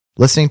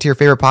Listening to your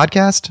favorite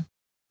podcast?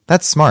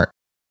 That's smart.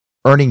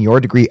 Earning your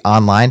degree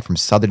online from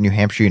Southern New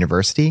Hampshire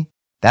University?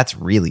 That's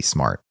really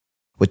smart.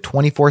 With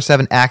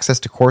 24/7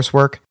 access to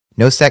coursework,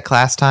 no set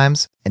class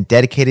times, and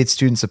dedicated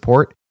student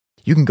support,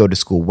 you can go to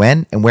school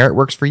when and where it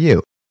works for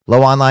you.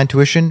 Low online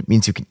tuition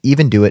means you can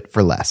even do it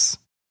for less.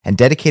 And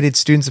dedicated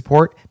student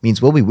support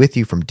means we'll be with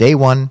you from day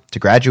one to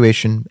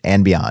graduation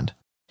and beyond.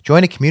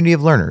 Join a community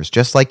of learners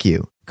just like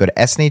you. Go to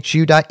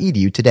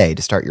snhu.edu today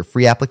to start your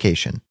free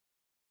application.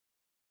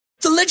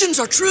 The legends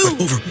are true.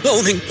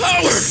 Overwhelming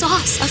power! The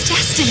sauce of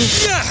destiny.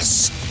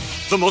 Yes!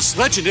 The most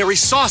legendary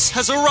sauce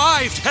has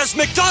arrived as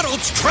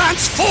McDonald's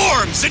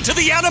transforms into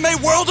the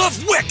anime world of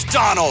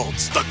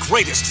WickDonald's. The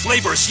greatest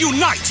flavors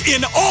unite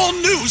in all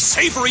new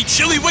savory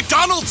chili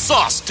McDonald's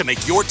sauce to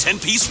make your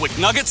 10-piece Wick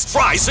Nuggets,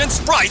 fries, and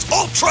Sprite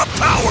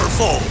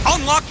ultra-powerful.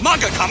 Unlock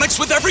manga comics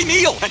with every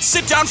meal and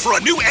sit down for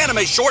a new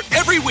anime short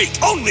every week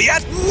only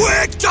at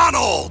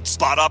WickDonald's.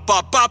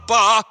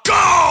 Ba-da-ba-ba-ba,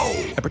 go!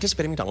 At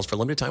participating McDonald's for a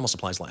limited time while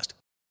supplies last.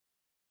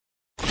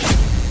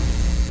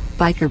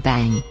 Biker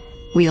bang.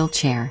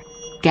 Wheelchair.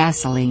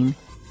 Gasoline.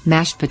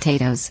 Mashed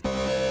potatoes.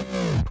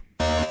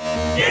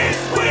 It's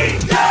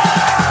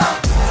WickDonald's!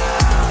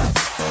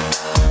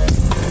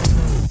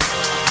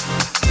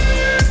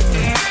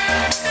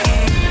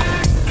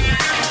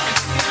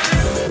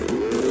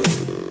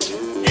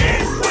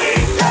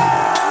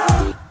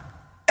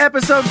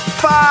 Episode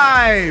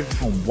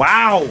 5. Oh,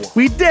 wow.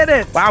 We did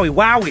it.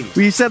 Wowie.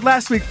 We said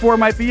last week 4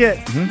 might be it.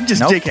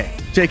 Just Nope.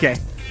 JK.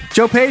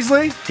 Joe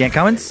Paisley. Dan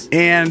Cummins.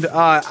 And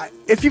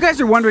if you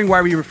guys are wondering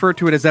why we refer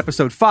to it as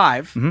episode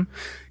 5,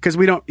 because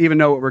we don't even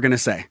know what we're going to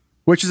say,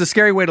 which is a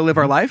scary way to live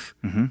our life.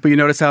 But you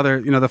notice how they're,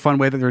 the fun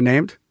way that they're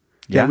named?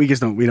 Yeah, we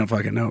don't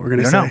fucking know what we're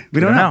going to say. We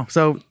don't know.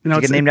 So,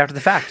 Get named after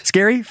the fact.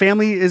 Scary.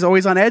 Family is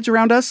always on edge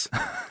around us.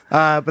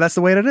 But that's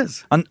the way it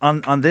is.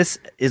 On this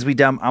Is We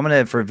Dumb, I'm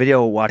going to, for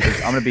video watchers,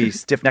 I'm going to be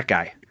stiff neck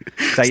guy.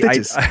 I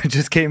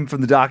just came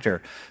from the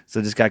doctor.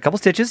 So just got a couple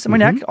stitches in my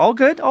neck. All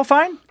good. All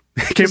fine.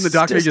 Came from the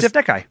doctor. Stiff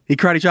neck guy. He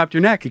karate chopped your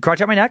neck. He karate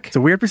chopped my neck. It's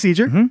a weird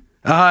procedure.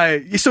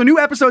 So new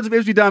episodes of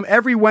Is We Dumb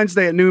every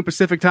Wednesday at noon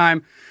Pacific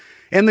time.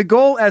 And the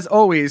goal, as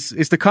always,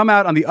 is to come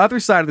out on the other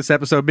side of this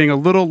episode being a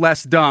little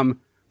less dumb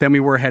than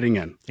we were heading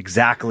in.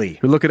 Exactly.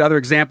 We look at other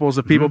examples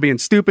of people being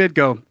stupid,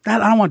 go, I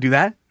don't want to do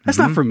that. That's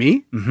not for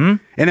me. And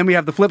then we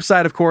have the flip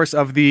side, of course,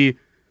 of the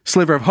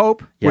sliver of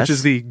hope, which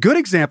is the good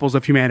examples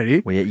of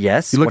humanity.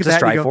 Yes. You look What at to that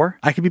strive and you go, for.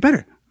 I can be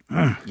better.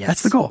 Yes.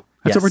 That's the goal.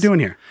 That's what we're doing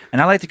here. And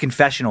I like the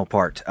confessional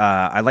part.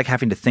 I like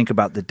having to think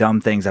about the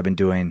dumb things I've been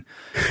doing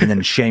and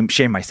then shame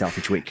myself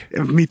each week.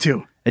 Me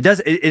too. It does.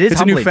 It is It's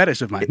humbling. a new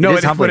fetish of mine. It No, is it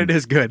is, humbling. but it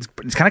is good.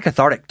 It's kind of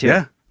cathartic too.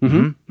 Yeah.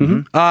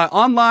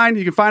 Online,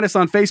 you can find us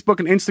on Facebook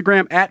and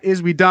Instagram at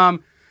Is We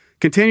Dumb.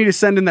 Continue to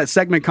send in that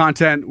segment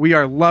content. We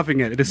are loving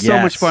it. It is so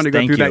much fun to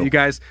go through that, you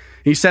guys.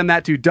 And you send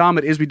that to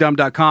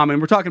dumb@iswedumb.com. And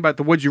we're talking about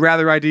the Would You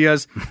Rather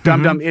ideas,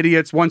 dumb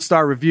idiots,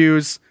 1-star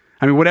reviews.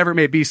 I mean, whatever it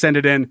may be, send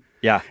it in.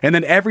 Yeah. And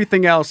then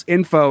everything else,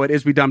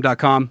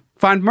 info@iswedumb.com.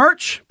 Find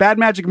merch,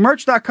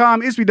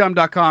 badmagicmerch.com,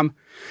 iswedumb.com.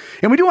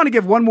 And we do want to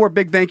give one more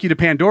big thank you to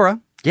Pandora.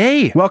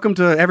 Yay. Welcome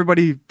to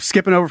everybody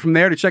skipping over from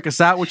there to check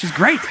us out, which is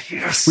great.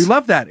 Yes. We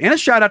love that. And a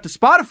shout out to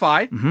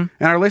Spotify and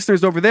our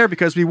listeners over there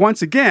because we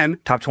once again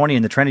Top 20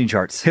 in the trending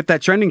charts. hit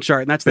that trending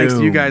chart. And that's thanks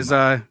to you guys,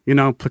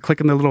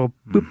 clicking the little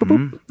boop, boop,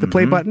 boop, the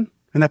play button.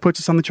 And that puts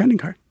us on the trending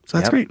cart. So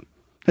that's great.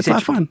 That's a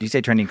lot of fun. Do you say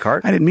trending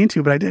cart? I didn't mean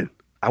to, but I did.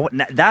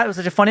 That was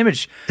such a fun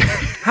image.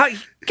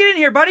 Get in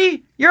here,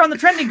 buddy. You're on the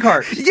trending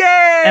cart.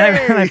 Yay!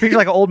 And I picture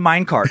like an old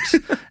mine cart.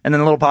 And then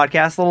a little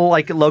podcast, little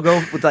like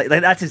logo with like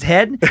that's his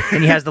head.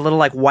 And he has the little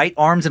like white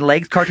arms and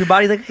legs, cartoon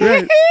body. Like,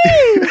 hey,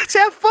 let's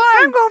have fun.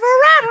 I'm going for a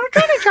ride on a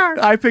trending chart.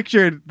 I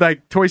pictured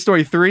like Toy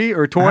Story 3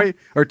 or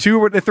or 2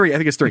 or 3. I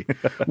think it's 3.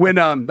 When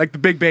like the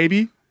big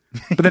baby,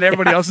 but then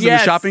everybody else is in the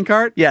shopping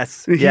cart.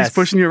 Yes. And he's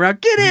pushing you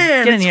around. Get in.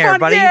 Get in it's here, fun.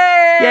 buddy.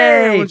 Yay!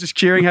 Everyone's just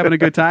cheering, having a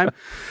good time.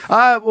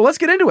 Well, let's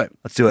get into it.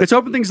 Let's do it. Let's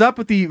open things up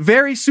with the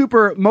very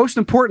super most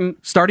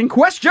important starting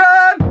question.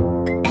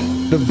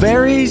 The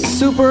very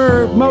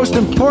super most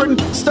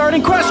important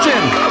starting question.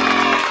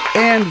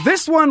 And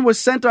this one was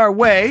sent our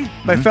way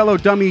by fellow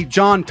dummy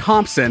John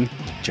Thompson.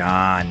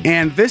 John.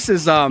 And this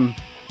is a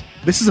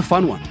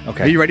fun one.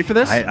 Okay. Are you ready for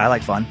this? I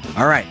like fun.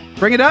 All right.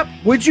 Bring it up.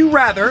 Would you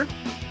rather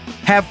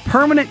have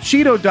permanent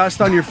Cheeto dust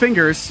on your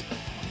fingers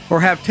or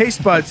have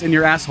taste buds in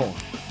your asshole?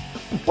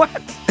 What?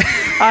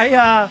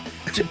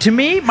 To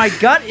me, my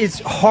gut is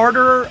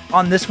harder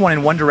on this one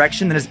in one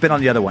direction than it's been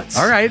on the other ones.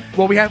 All right.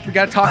 Well, we got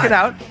to talk it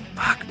out.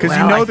 Because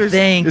there's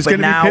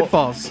going to be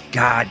pitfalls.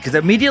 God, because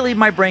immediately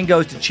my brain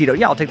goes to Cheeto.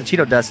 Yeah, I'll take the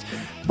Cheeto dust.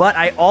 But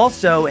I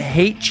also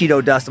hate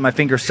Cheeto dust on my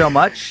fingers so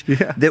much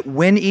that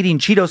when eating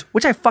Cheetos,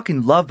 which I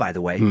fucking love, by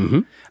the way.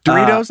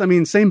 Doritos, I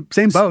mean, same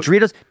boat.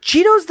 Doritos.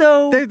 Cheetos,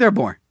 though. They're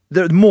more.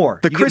 They're more.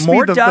 The crispy,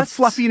 more the dust,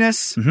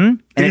 fluffiness.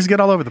 And they just get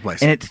all over the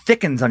place. And it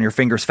thickens on your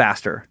fingers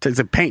faster. It's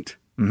a paint.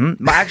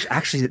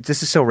 Actually,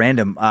 this is so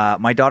random.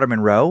 My daughter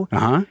Monroe,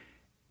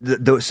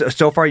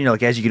 so far,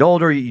 like as you get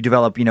older, you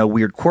develop,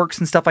 weird quirks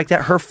and stuff like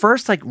that. Her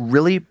first like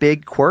really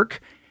big quirk,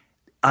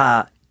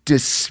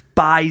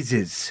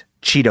 despises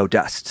Cheeto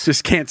dust.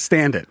 Just can't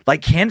stand it.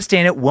 Like, can't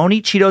stand it, won't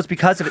eat Cheetos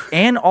because of it.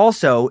 And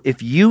also,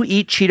 if you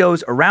eat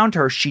Cheetos around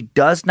her, she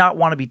does not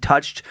want to be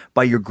touched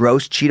by your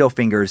gross Cheeto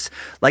fingers.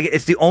 Like,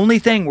 it's the only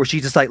thing where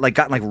she's just like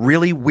gotten like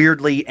really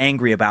weirdly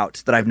angry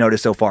about that I've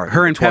noticed so far.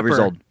 Her and 12 Pepper, years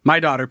old. my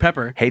daughter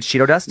Pepper, hates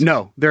Cheeto dust?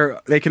 No,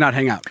 they cannot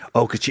hang out.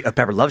 Oh, because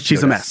Pepper loves Cheeto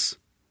She's a dust.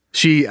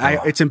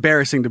 mess. It's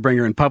embarrassing to bring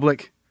her in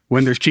public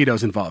when there's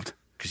Cheetos involved.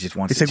 Because she just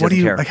wants It's to like, what do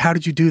you, like, how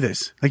did you do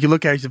this? Like, you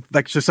look at her,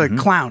 like, just like a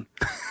clown.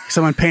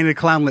 Someone painted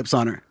clown lips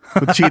on her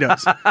with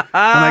Cheetos.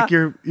 I'm like,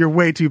 you're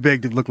way too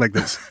big to look like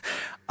this.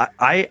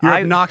 You're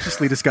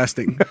obnoxiously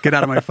disgusting. Get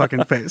out of my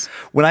fucking face.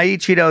 When I eat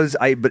Cheetos,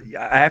 I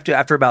have to,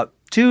 after about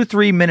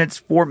 2-3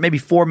 minutes, maybe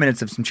 4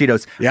 minutes of some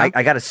Cheetos,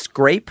 I got to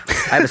scrape.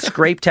 I have a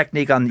scrape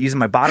technique on using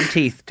my bottom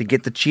teeth to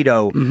get the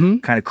Cheeto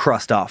kind of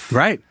crust off.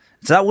 Right.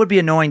 So that would be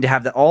annoying to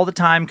have that all the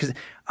time because,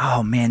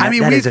 oh man,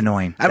 that is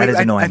annoying. That is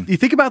annoying. You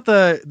think about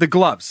the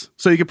gloves.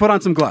 So you can put on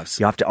some gloves.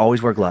 You have to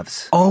always wear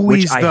gloves.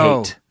 Always, which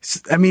though. I hate.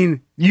 I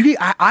mean,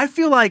 I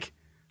feel like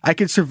I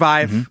could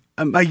survive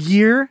a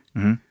year,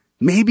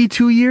 maybe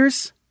 2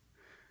 years,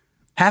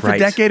 half a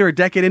decade or a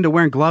decade into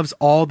wearing gloves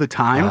all the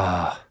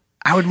time.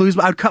 I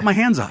would cut my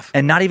hands off.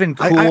 And not even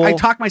cool. I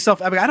talk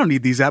myself, I don't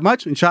need these that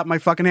much, and chop my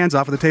fucking hands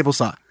off with a table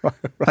saw.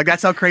 Like,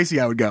 that's how crazy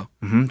I would go.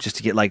 Just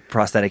to get like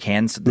prosthetic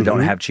hands that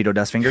don't have Cheeto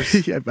dust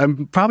fingers. Yeah, I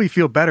probably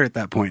feel better at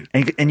that point.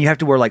 And you have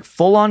to wear like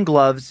full on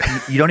gloves.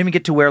 You don't even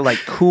get to wear like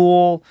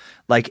cool,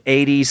 like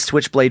 80s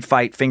switchblade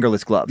fight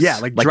fingerless gloves. Yeah,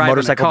 like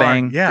motorcycle a car.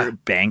 bang. Yeah.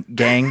 Bang,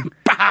 gang.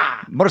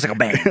 Motorcycle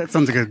bang. That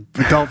sounds like an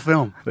adult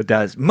film. It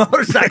does.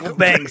 Motorcycle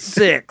bang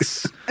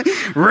 6.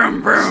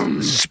 Vroom,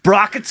 vroom.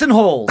 Sprockets and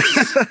holes.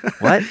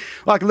 What?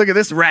 Well, look at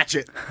this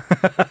ratchet.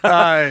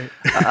 Yeah,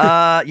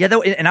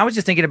 though, and I was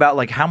just thinking about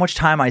like how much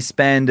time I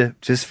spend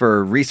just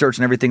for research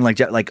and everything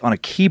like on a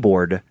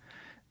keyboard.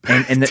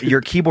 And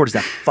your keyboard is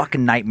that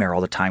fucking nightmare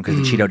all the time because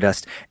of the Cheeto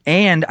dust.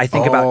 And I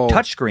think about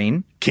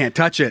touchscreen. Can't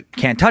touch it.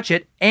 Can't touch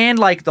it. And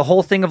like the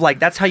whole thing of like,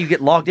 that's how you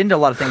get logged into a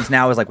lot of things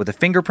now is like with a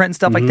fingerprint and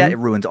stuff like that. It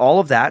ruins all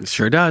of that. It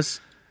sure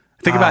does.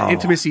 Think about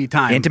intimacy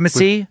time.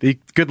 Intimacy?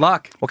 Good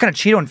luck. What kind of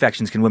Cheeto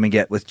infections can women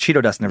get with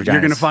Cheeto dust in their vaginas?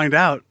 You're going to find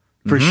out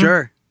for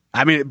sure.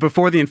 I mean,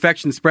 before the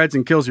infection spreads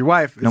and kills your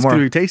wife, it's going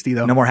to be tasty,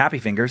 though. No more happy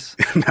fingers.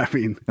 I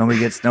mean, nobody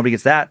gets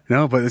that.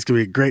 No, but it's going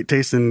to be a great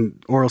taste in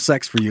oral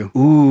sex for you.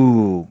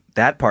 Ooh,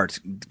 that part's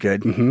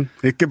good.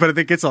 But if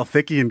it gets all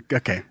thicky and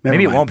okay,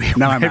 maybe it won't be.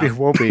 No, maybe it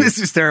won't be. This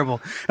is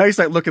terrible. Now you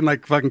start looking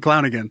like fucking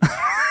clown again.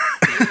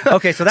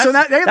 Okay, so that's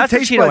the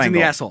taste buds in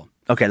the asshole.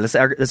 Okay, let's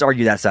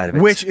argue that side of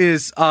it. Which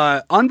is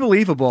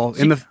unbelievable.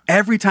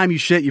 Every time you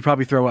shit, you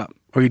probably throw up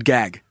or you'd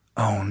gag.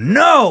 Oh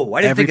no!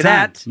 I didn't think of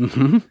that.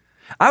 Mm-hmm.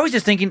 I was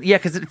just thinking,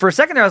 because for a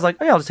second there I was like,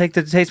 oh yeah, I'll just take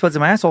the taste buds in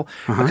my asshole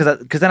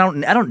because I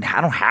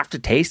don't have to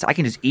taste. I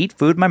can just eat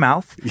food in my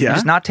mouth,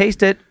 just not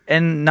taste it,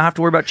 and not have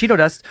to worry about Cheeto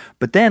dust.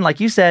 But then, like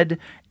you said,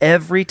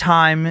 every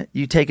time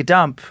you take a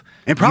dump,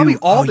 and probably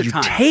all the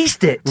time, you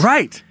taste it,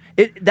 right?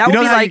 That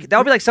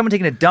would be like someone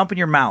taking a dump in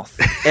your mouth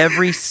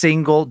every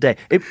single day.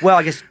 Well,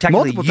 I guess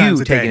technically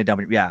you taking a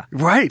dump. Yeah,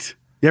 right.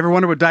 You ever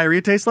wonder what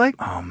diarrhea tastes like?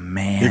 Oh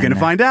man, you're gonna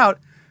find out.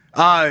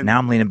 Now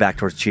I'm leaning back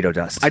towards Cheeto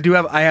dust.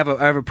 I have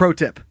a pro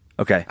tip.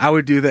 Okay. I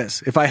would do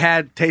this. If I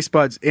had taste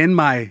buds in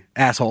my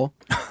asshole,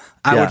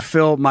 I would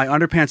fill my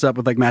underpants up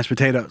with like mashed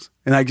potatoes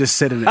and I'd just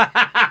sit in it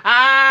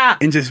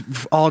and just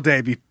all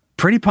day be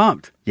pretty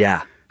pumped.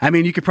 Yeah. I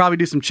mean, you could probably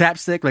do some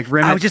chapstick, like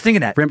rim it. I was just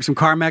thinking that. Rim some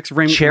Carmex,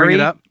 ring it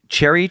up.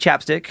 Cherry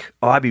chapstick.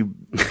 Oh,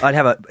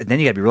 then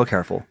you gotta be real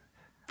careful.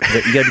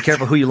 You gotta be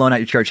careful who you loan out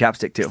your cherry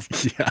chapstick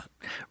to. Yeah.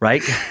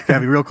 Right? You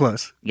gotta be real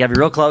close. You gotta be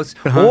real close.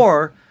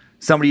 Or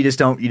somebody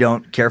you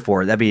don't care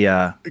for. That'd be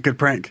a good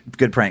prank.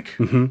 Good prank.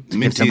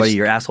 Give somebody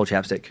your asshole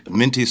chapstick.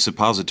 Minty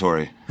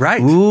suppository. Right.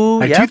 Ooh,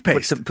 like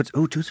toothpaste.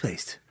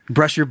 Toothpaste.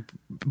 Brush your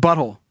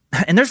butthole.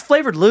 And there's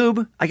flavored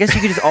lube. I guess you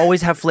could just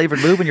always have flavored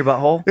lube in your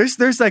butthole.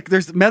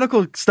 There's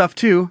medical stuff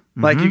too.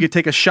 Like you could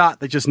take a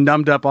shot that just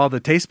numbed up all the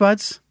taste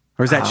buds.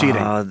 Or is that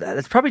cheating?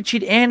 That's probably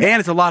cheating. And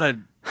it's a lot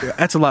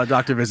of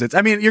doctor visits.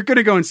 I mean, you're going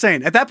to go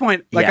insane. At that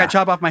point, I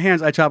chop off my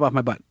hands, I chop off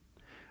my butt.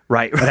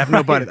 Right. I'd have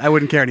no butt. I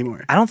wouldn't care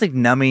anymore. I don't think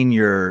numbing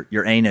your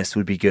anus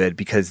would be good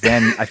because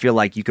then I feel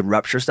like you could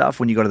rupture stuff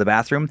when you go to the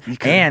bathroom.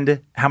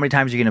 And how many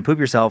times are you going to poop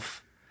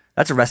yourself?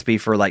 That's a recipe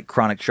for like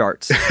chronic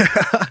sharts.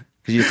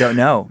 Because you just don't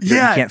know. You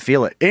can't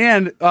feel it.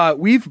 And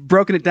we've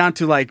broken it down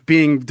to like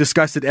being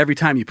disgusted every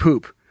time you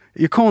poop.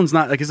 Your colon's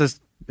not like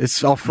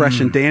it's all fresh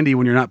and dandy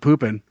when you're not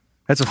pooping.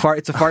 It's a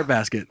fart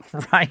basket.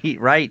 Right.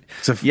 You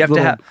have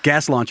to have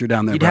gas launcher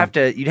down there.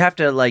 You'd have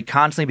to like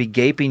constantly be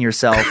gaping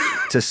yourself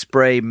to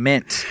spray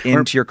mint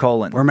into your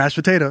colon. Or mashed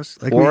potatoes.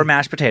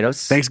 Mashed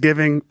potatoes.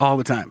 Thanksgiving all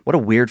the time. What a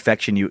weird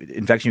infection you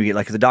get.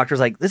 Like the doctor's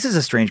like, this is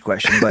a strange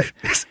question, but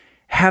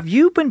have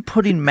you been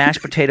putting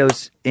mashed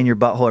potatoes in your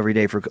butthole every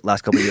day for the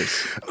last couple of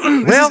years?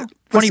 Well,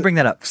 funny you bring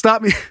that up.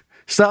 Stop me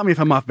if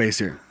I'm off base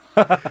here.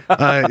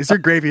 Is there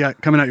gravy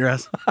coming out your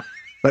ass?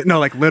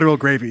 Like literal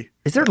gravy.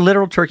 Is there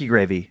literal turkey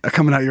gravy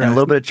coming out your ass? And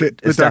a little bit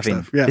of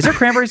stuffing. Stuff, yeah. Is there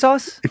cranberry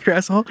sauce? In your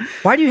asshole?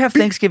 Why do you have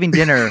Thanksgiving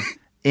dinner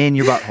in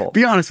your butthole?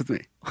 Be honest with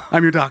me.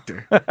 I'm your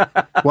doctor.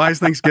 Why is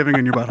Thanksgiving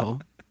in your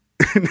butthole?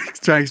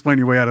 Try to explain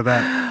your way out of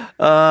that.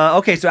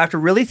 Okay, so after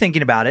really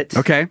thinking about it,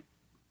 okay,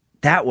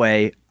 that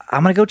way,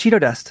 I'm going to go Cheeto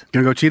dust.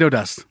 Gonna go Cheeto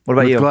dust. What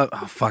about you? Oh,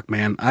 fuck,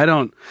 man. I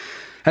don't...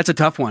 That's a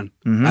tough one.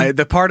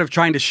 The part of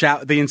trying to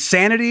shower, the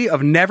insanity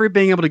of never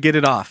being able to get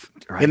it off.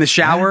 Right. In the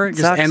shower,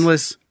 just sucks.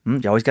 Endless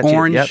you always got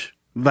orange,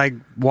 like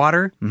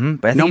water.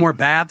 But no more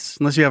baths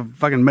unless you have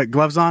fucking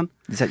gloves on.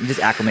 You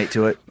just acclimate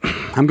to it.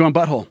 I'm going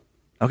butthole.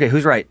 Okay,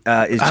 who's right?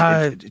 Is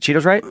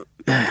Cheetos right?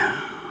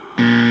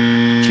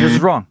 Cheetos is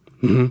wrong.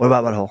 What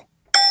about butthole?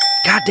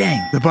 God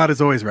dang. The butt is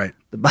always right.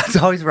 The butt's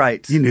always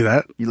right. You knew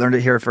that. You learned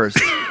it here first.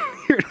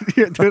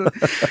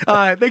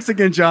 Thanks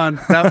again, John.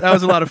 That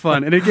was a lot of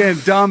fun. And again,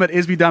 dumb at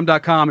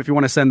isbydumb.com if you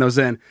want to send those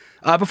in.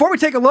 Before we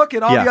take a look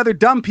at all the other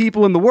dumb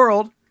people in the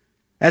world,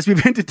 as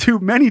we've hinted to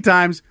many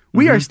times,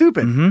 we are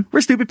stupid.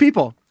 We're stupid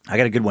people. I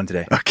got a good one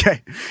today.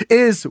 Okay.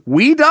 Is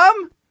we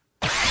dumb?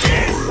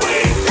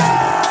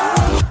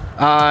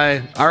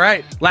 All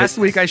right. Last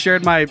week I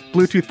shared my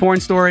Bluetooth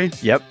porn story.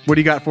 Yep. What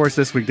do you got for us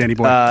this week, Danny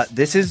boy?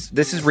 This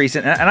is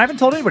recent, and I haven't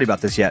told anybody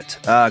about this yet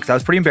because I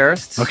was pretty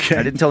embarrassed. Okay.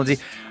 I didn't tell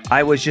Lindsay.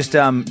 I was just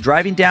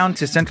driving down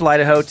to Central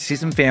Idaho to see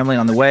some family.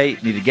 On the way,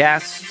 needed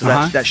gas. So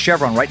that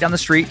Chevron right down the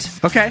street.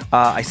 Okay.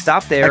 I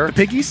stopped there. Like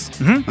the Piggies?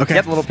 Okay.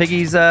 Yep, the little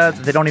Piggies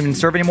they don't even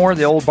serve anymore.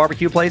 The old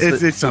barbecue place.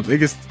 It's something. They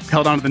just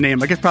held on to the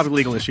name. I guess probably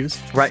legal issues.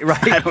 Right.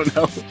 I don't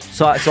know.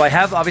 So I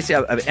have obviously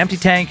an empty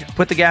tank.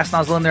 Put the gas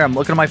nozzle in there. I'm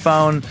looking at my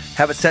phone.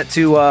 Have it set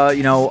to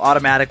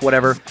automatic,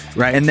 whatever.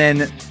 Right. And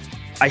then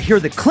I hear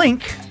the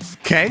clink.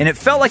 Okay. And it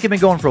felt like it'd been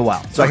going for a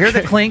while. So I hear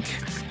the clink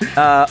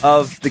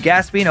of the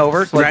gas being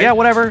over. So yeah,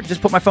 whatever.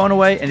 Just put my phone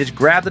away and just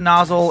grab the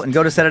nozzle and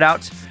go to set it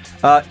out.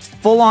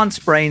 Full on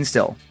spraying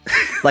still.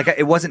 Like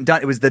it wasn't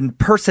done. It was the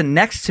person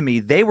next to me.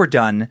 They were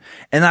done.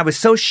 And I was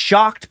so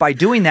shocked by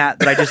doing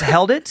that I just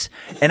held it.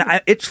 And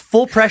it's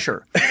full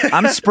pressure.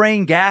 I'm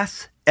spraying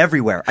gas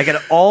everywhere. I get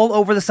it all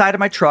over the side of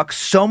my truck.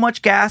 So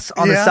much gas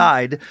on the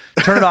side.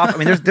 Turn it off. I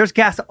mean, there's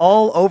gas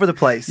all over the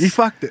place. You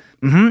fucked it.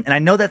 And I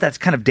know that's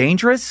kind of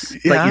dangerous,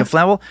 like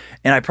flammable.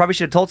 And I probably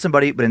should have told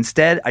somebody, but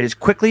instead, I just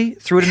quickly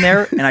threw it in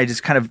there and I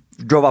just kind of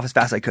drove off as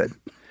fast as I could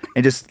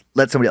and just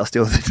let somebody else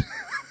deal with it.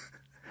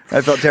 I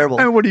felt terrible.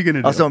 I mean, what are you going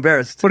to do? I was so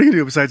embarrassed. What are you going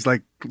to do besides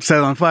like set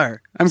it on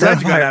fire? I'm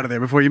glad you got out of there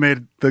before you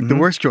made the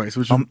worst choice,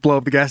 which was blow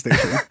up the gas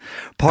station.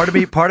 Part of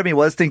me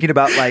was thinking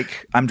about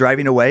like I'm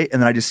driving away and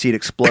then I just see it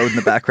explode in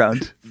the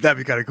background. That'd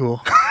be kind of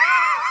cool.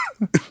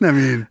 I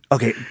mean,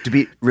 okay,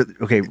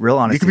 real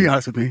honest. You can be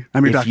honest with me.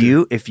 I'm your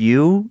doctor. If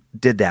you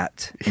did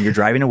that and you're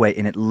driving away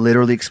and it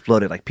literally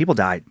exploded, like people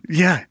died.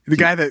 Yeah, the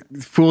guy that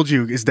fooled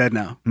you is dead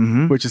now,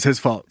 which is his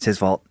fault. It's his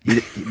fault.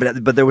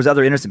 But there was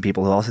other innocent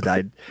people who also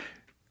died.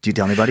 Do you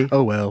tell anybody?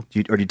 Oh, well.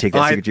 Or do you take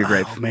that secret to your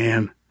grave? Oh,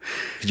 man.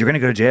 Because you're going to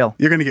go to jail.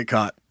 You're going to get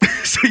caught.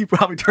 So you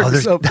probably turn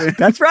yourself in.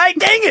 That's right.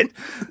 Dang it.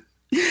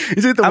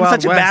 I'm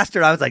such a West?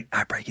 Bastard. I was like,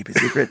 I probably keep it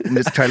secret and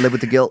just try to live with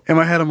the guilt. In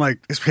my head, I'm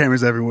like, there's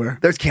cameras everywhere.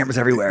 There's cameras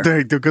everywhere.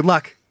 Good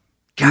luck.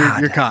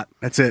 God. You're caught.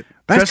 That's it.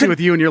 Especially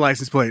with you and your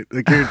license plate.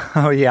 Like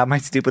oh, yeah, my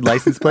stupid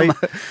license plate.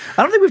 I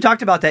don't think we've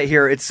talked about that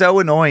here. It's so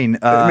annoying.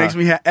 It makes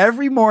me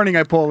every morning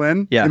I pull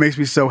in, it makes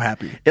me so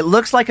happy. It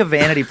looks like a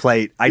vanity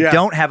plate. I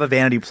don't have a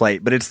vanity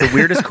plate, but it's the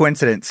weirdest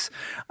coincidence.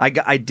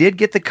 I did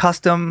get the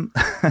custom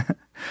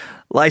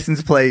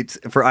license plate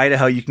for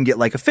Idaho. You can get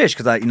like a fish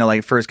because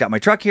I first got my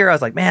truck here. I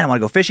was like, man, I want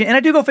to go fishing. And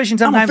I do go fishing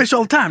sometimes. I'm a fish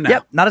all the time now.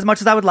 Yep, not as much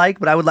as I would like,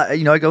 but I would like,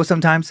 I go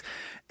sometimes.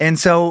 And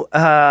so,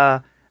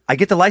 I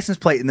get the license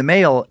plate in the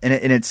mail, and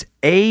it's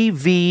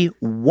AV1D.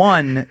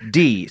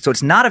 So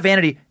it's not a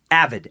vanity.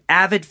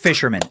 Avid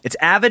fisherman. It's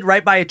avid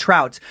right by a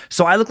trout.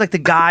 So I look like the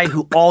guy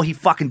who all he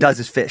fucking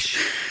does is fish.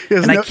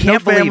 And I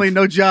can't believe... No family,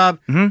 no job.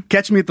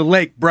 Catch me at the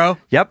lake, bro.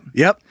 Yep.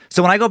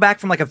 So when I go back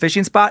from like a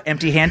fishing spot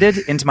empty-handed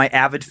into my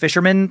avid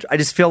fisherman, I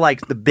just feel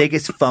like the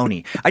biggest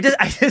phony. I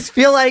just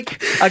feel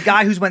like a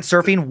guy who's went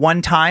surfing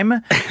one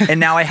time,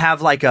 and now I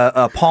have like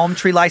a palm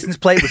tree license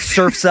plate with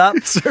Surf's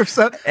Up. Surf's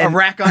Up. And a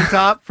rack on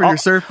top for your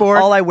surfboard.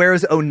 All I wear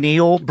is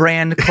O'Neill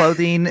brand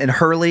clothing and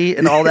Hurley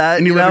and all that.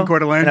 And you live in Coeur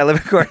d'Alene. And I live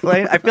in Coeur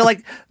d'Alene. I feel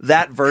like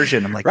that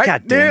version. I'm like, right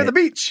God damn near it. the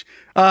beach.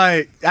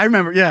 I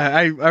remember. Yeah,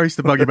 I used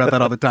to bug you about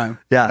that all the time.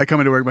 Yeah. I come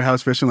into work, my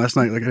house fishing last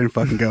night. Like I didn't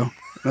fucking go.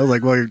 I was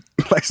like, well, your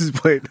license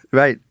plate.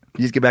 Right.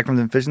 You just get back from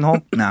the fishing hole?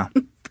 No.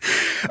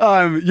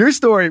 Your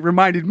story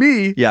reminded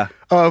me Yeah.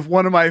 of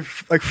one of my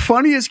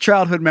funniest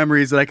childhood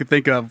memories that I could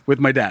think of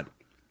with my dad.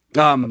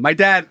 My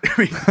dad,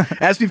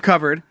 as we've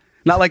covered,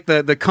 not like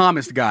the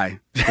calmest guy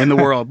in the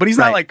world, but he's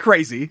not like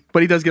crazy,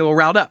 but he does get a little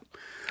riled up.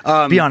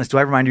 Be honest, do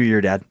I remind you of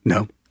your dad?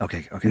 No.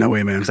 Okay. No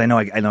way, man. Because I know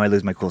I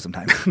lose my cool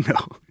sometimes. No.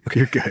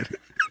 Okay, you're good.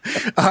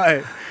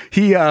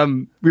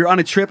 We were on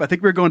a trip. I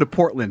think we were going to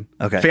Portland.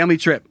 Okay. Family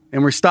trip.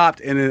 And we're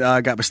stopped and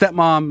got my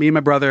stepmom, me and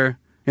my brother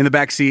in the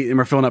back seat, and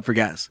we're filling up for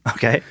gas.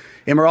 Okay.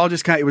 And we're all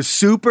just it was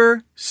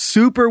super,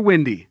 super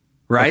windy,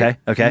 right?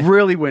 Okay.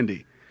 Really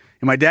windy.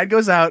 And my dad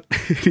goes out,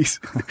 he's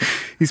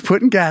He's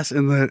putting gas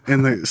in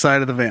the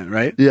side of the van,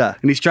 right? Yeah.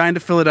 And he's trying to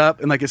fill it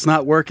up, and like it's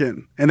not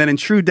working. And then in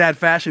true dad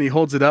fashion, he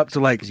holds it up to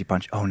like Does he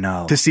punch? Oh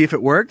no. to see if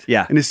it worked.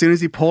 Yeah. And as soon as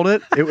he pulled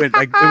it, it went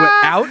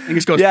out, and he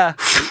just goes, Yeah.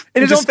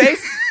 In his own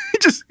face. He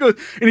just goes,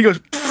 and he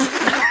goes,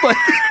 like,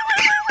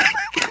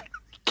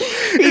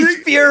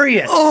 He's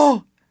furious.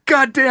 oh.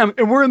 God damn.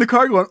 And we're in the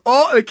car going,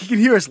 oh, like he can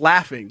hear us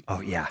laughing.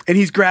 Oh, yeah. And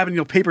he's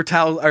grabbing, paper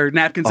towels or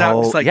napkins out.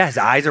 Oh, Just like, yeah, his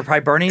eyes are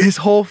probably burning. his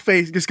whole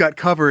face just got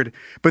covered.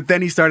 But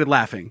then he started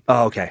laughing.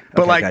 Oh, okay.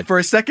 But Okay, like good. for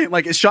a second,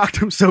 like it shocked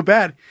him so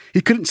bad,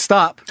 he couldn't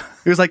stop.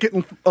 It was like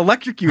getting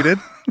electrocuted.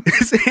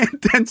 His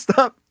hand tensed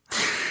up.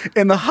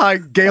 And the high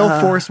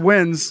gale force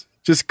winds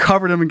just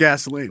covered him in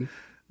gasoline.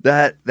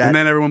 that And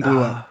then everyone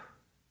blew up.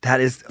 That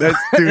is. Dude.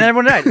 And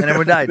everyone died. And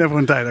everyone died.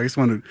 Everyone died. I just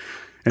wondered.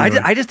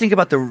 Anyway. I just think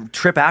about the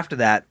trip after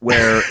that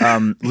where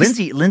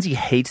Lindsay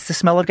hates the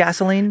smell of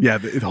gasoline. Yeah,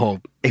 the whole.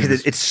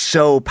 Because it's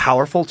so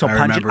powerful, so I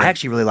pungent. remember it. I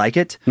actually really like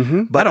it.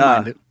 Mm-hmm. But I don't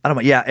mind it. I don't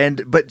mind. Yeah,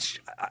 but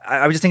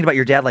I was just thinking about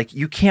your dad. Like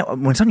you can't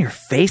when it's on your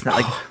face. Not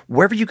like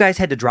wherever you guys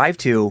had to drive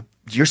to.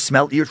 You're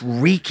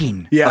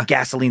reeking of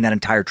gasoline that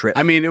entire trip.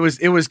 I mean, it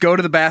was go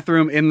to the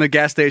bathroom in the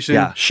gas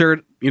station,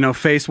 shirt,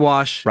 face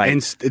wash, right?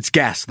 And it's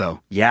gas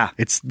though. Yeah,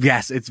 it's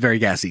gas. It's very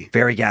gassy.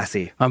 Very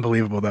gassy.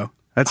 Unbelievable though.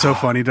 That's so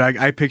funny, Doug.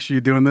 I picture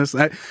you doing this.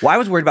 Well, I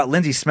was worried about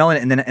Lindsay smelling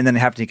it and then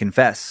having to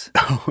confess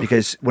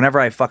because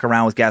whenever I fuck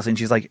around with gasoline,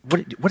 she's like,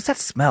 "What's that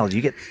smell? Do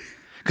you get?"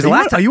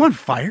 Because are you on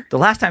fire? The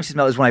last time she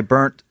smelled is when I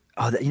burnt.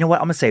 Oh, you know what?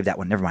 I'm gonna save that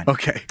one. Never mind.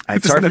 Okay.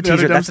 Sorry for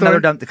teaser. That's another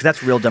dumb because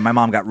that's real dumb. My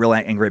mom got real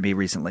angry at me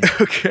recently.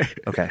 Okay.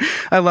 Okay.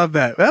 I love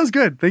that. That was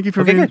good. Thank you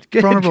for being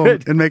vulnerable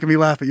and making me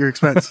laugh at your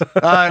expense.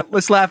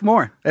 Let's laugh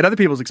more at other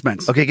people's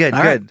expense. Okay. Good.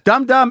 All Good.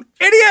 Right. Dumb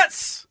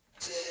idiots.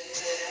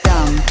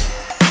 Dumb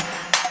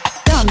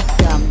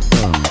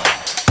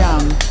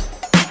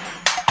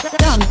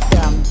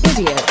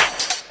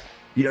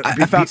idiot.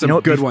 I found some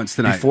good ones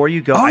tonight. Before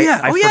you go,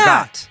 I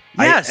forgot.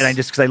 Yes. And I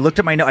just, because I looked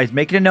at my note, I was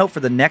making a note for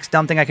the next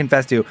dumb thing I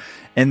confess to.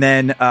 And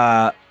then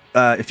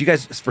if you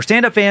guys, for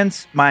stand-up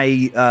fans,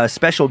 my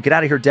special Get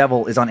Out of Here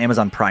Devil is on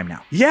Amazon Prime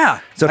now. Yeah.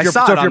 So if you're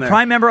a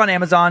Prime member on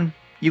Amazon,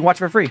 you can watch it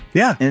for free.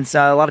 Yeah. And it's,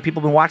 a lot of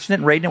people have been watching it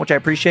and rating it, which I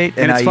appreciate.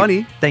 And it's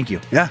funny. Thank you.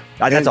 Yeah.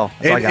 That's all.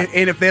 That's all I got.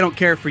 And if they don't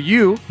care for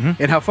you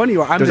and how funny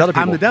you are,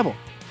 I'm the devil.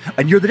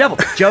 And you're the devil.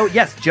 Joe,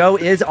 yes, Joe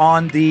is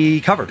on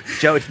the cover.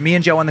 Joe, it's me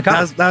and Joe on the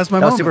cover. That was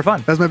my moment. That was super fun.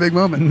 That was my big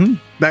moment.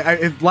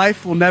 Mm-hmm. If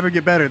life will never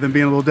get better than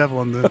being a little devil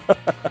on the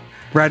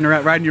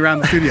riding you around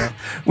the studio.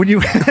 When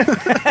you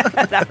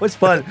that was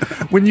fun.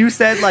 When you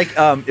said like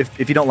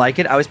if you don't like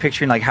it, I was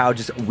picturing like how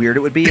just weird it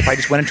would be if I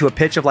just went into a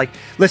pitch of like,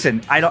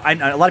 listen, a lot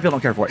of people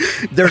don't care for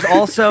it. There's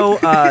also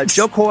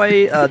Joe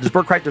Coy, there's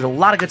Burt Kreischer, there's a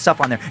lot of good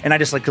stuff on there, and I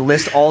just like to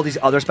list all these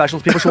other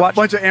specials people should watch. A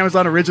bunch of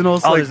Amazon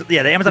originals. The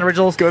Amazon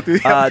originals. Go through.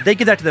 They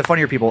give that to the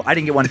funnier people. I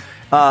didn't get one.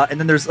 And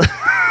then there's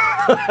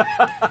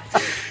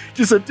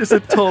just a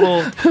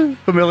total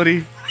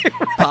humility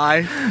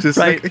pie. Just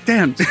right. Like,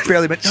 damn,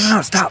 barely. But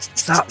no, stop.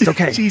 It's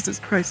okay. Jesus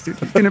Christ, dude.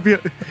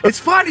 It's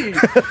funny.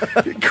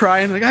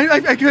 Crying like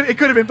it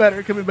could have been better.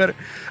 It could have been better.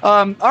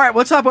 All right, well,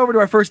 let's hop over to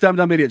our first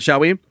dumb idiot, shall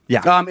we?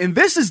 Yeah. And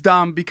this is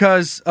dumb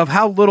because of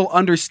how little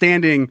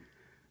understanding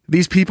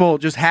these people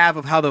just have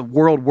of how the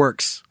world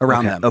works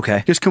around them.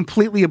 Okay. Just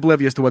completely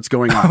oblivious to what's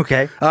going on.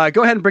 Okay.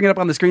 Go ahead and bring it up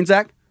on the screen,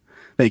 Zach.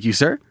 Thank you,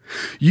 sir.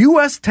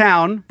 U.S.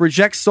 town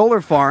rejects solar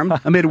farm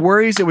amid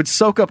worries it would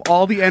soak up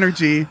all the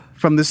energy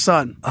from the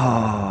sun.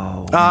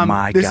 Oh,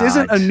 my God. This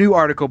isn't a new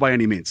article by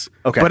any means.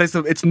 Okay. But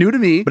it's new to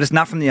me. But it's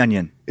not from The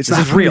Onion. This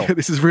is real.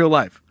 This is real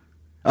life.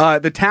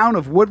 The town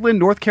of Woodland,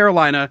 North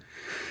Carolina,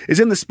 is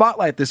in the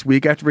spotlight this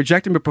week after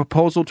rejecting a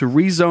proposal to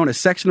rezone a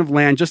section of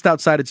land just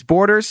outside its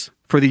borders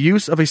for the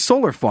use of a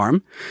solar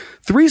farm.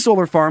 3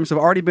 solar farms have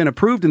already been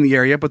approved in the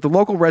area, but the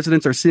local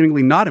residents are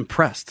seemingly not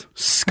impressed.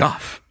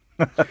 Scoff.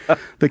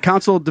 The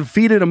council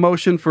defeated a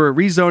motion for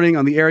rezoning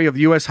on the area of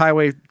U.S.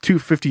 Highway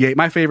 258,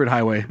 my favorite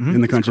highway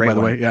in the country, by the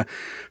way. Yeah,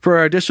 for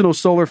an additional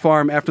solar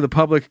farm after the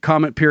public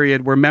comment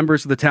period where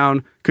members of the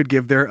town could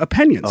give their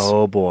opinions.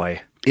 Oh, boy.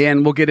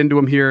 And we'll get into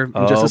them here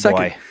in just a second.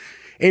 Boy.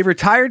 A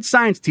retired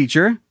science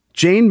teacher,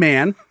 Jane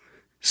Mann,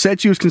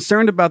 said she was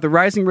concerned about the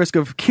rising risk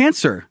of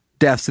cancer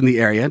deaths in the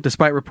area,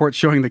 despite reports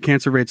showing that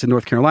cancer rates in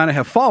North Carolina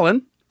have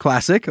fallen,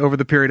 classic, over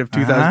the period of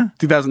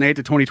 2008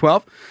 to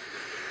 2012.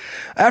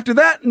 After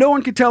that, no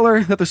one could tell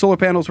her that the solar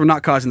panels were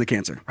not causing the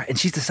cancer. Right, and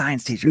she's the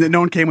science teacher. No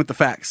one came with the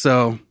facts,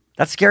 so...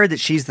 That's scary that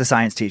she's the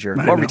science teacher.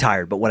 Or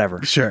retired, but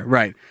whatever. Sure,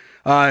 right.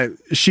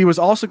 She was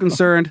also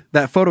concerned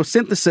that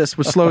photosynthesis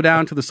would slow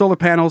down to the solar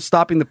panels,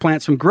 stopping the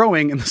plants from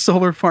growing in the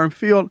solar farm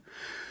field.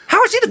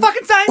 How is she the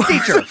fucking science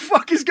teacher? What the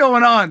fuck is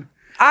going on?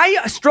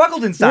 I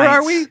struggled in science. Where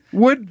are we?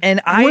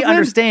 I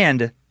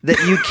understand that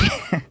you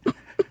can't...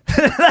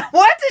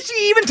 What is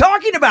she even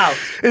talking about?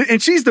 And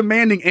she's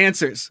demanding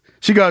answers.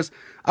 She goes,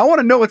 I want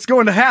to know what's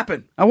going to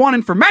happen. I want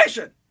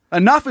information.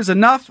 Enough is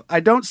enough. I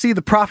don't see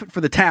the profit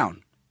for the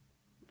town.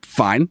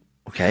 Fine.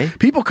 Okay.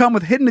 People come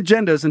with hidden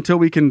agendas until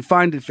we can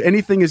find if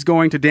anything is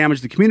going to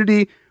damage the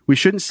community. We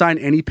shouldn't sign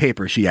any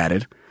paper, she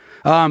added.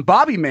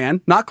 Bobby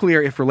Man, not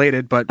clear if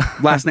related, but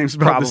last name's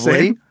spelled the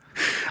same.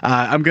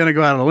 I'm going to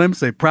go out on a limb,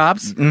 say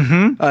props.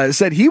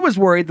 Said he was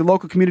worried the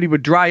local community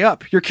would dry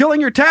up. You're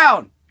killing your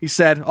town, he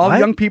said. All the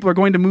young people are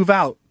going to move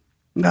out.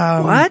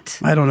 What?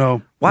 I don't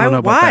know. Why? I don't know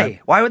about Why? that.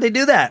 Why would they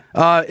do that?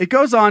 It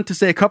goes on to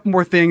say a couple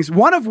more things,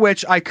 one of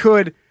which I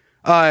could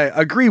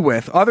agree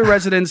with. Other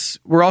residents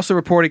were also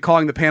reported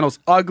calling the panels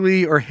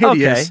ugly or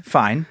hideous. Okay,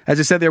 fine. As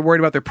I said, they're worried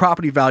about their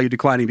property value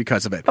declining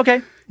because of it.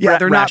 Okay. Yeah,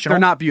 they're rational.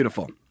 not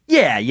beautiful.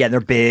 Yeah, they're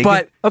big.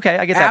 But okay,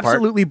 I get that part.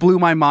 Absolutely blew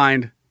my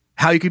mind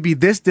how you could be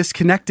this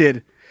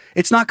disconnected.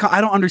 It's not. I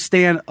don't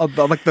understand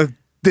like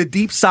the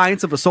deep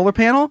science of a solar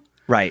panel.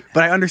 Right.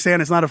 But I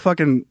understand it's not a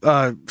fucking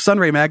sun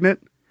ray magnet.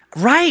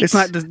 Right. It's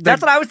not.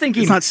 That's what I was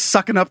thinking. It's not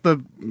sucking up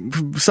the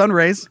sun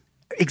rays.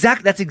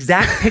 Exactly. That's the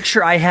exact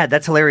picture I had.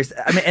 That's hilarious.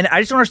 I mean, and I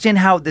just don't understand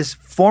how this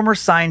former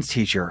science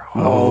teacher.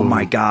 Oh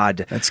my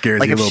God, that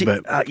scares you a little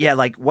bit. Yeah,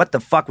 like what the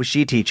fuck was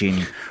she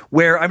teaching?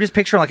 Where I'm just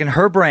picturing, like in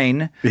her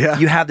brain,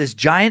 you have this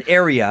giant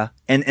area,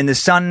 and the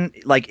sun,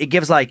 like it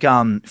gives like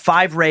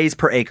 5 rays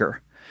per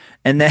acre,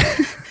 and then.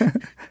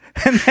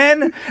 And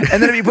then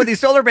if you put these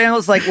solar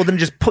panels, like, well, then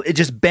it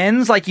just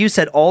bends, like you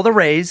said, all the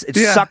rays. It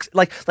sucks,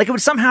 like it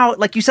would somehow,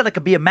 like you said, like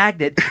it be a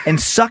magnet and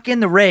suck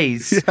in the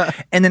rays.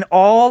 And then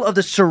all of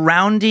the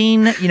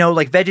surrounding,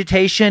 like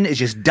vegetation is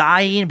just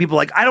dying. And people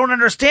are like, I don't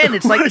understand.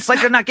 It's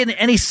like they're not getting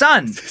any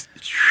sun.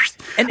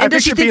 And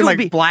does she think it would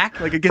be black?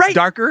 Like it gets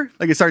darker?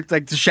 Like it starts,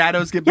 like the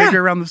shadows get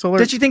bigger around the solar?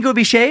 Does she think it would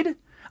be shade?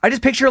 I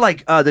just picture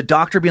like the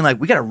doctor being like,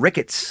 "We got a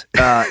rickets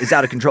is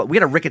out of control. We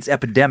got a rickets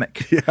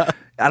epidemic." Yeah,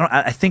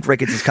 I think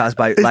rickets is caused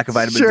by lack of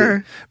vitamin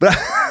D. But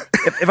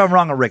if I'm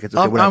wrong on rickets,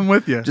 okay, I'm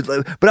with you.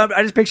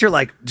 I just picture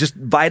like just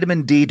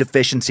vitamin D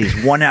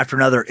deficiencies one after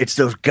another. It's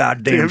those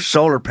goddamn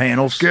solar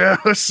panels,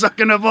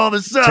 sucking up all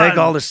the sun. Take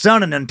all the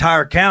sun in the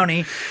entire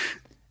county.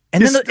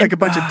 And just then a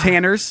bunch of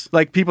tanners,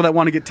 like people that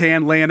want to get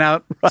tan, laying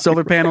out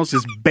solar panels,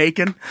 just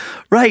baking.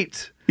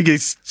 Right, you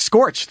get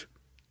scorched.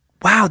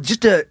 Wow,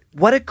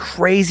 what a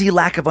crazy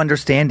lack of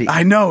understanding.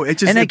 I know.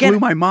 It blew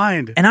my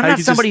mind. And I'm not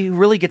somebody who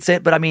really gets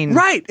it, but I mean...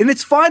 Right. And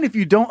it's fine if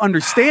you don't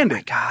understand it.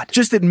 My God.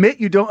 Just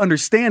admit you don't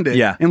understand it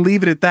and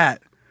leave it at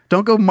that.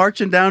 Don't go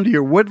marching down to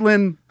your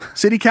Woodland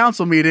City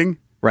Council meeting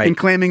and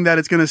claiming that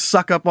it's going to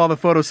suck up all the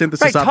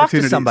photosynthesis opportunities. Talk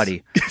to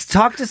somebody.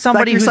 Talk to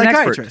somebody who's an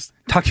expert.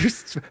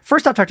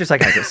 First off, talk to your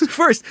psychiatrist.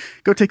 First,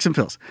 go take some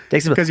pills.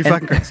 Because you're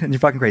fucking crazy. And you're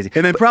fucking crazy.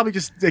 And then probably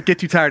just get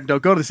too tired and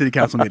don't go to the city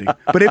council meeting.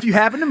 But if you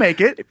happen to make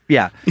it.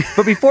 Yeah.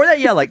 But before that,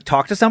 like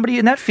talk to somebody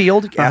in that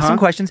field, ask some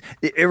questions.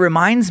 It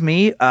reminds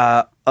me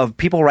of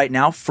people right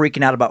now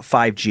freaking out about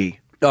 5G.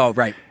 Oh,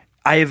 right.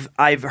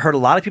 I've heard a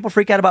lot of people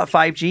freak out about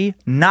 5G.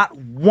 Not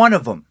one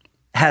of them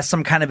has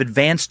some kind of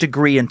advanced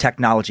degree in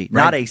technology.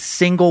 Right. Not a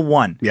single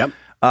one. Yep.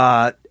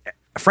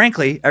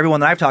 Frankly,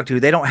 everyone that I've talked to,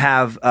 they don't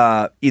have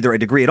either a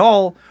degree at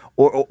all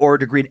or a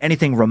degree in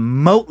anything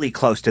remotely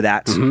close to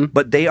that.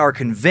 But they are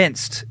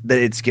convinced that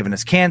it's given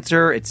us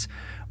cancer. It's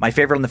my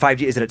favorite on the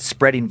 5G is that it's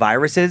spreading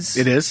viruses.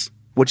 It is.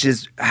 Which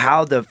is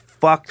how the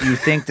fuck do you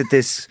think that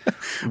this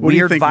what weird do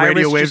you think virus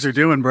radio waves are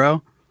doing,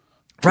 bro?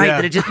 Right,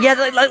 that it just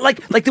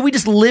like that we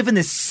just live in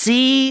this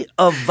sea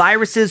of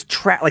viruses,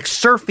 like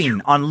surfing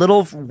on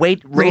little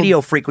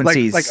radio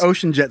frequencies, like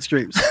ocean jet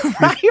streams.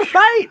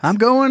 right. I'm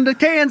going to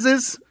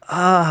Kansas.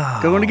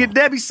 Going to get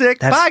Debbie sick.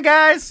 Bye,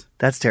 guys.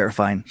 That's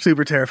terrifying.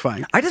 Super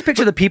terrifying. I just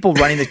picture the people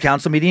running the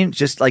council meeting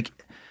just like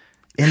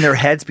in their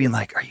heads being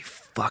like, "Are you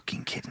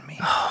fucking kidding me?"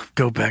 Oh,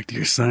 go back to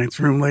your science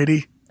room,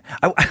 lady.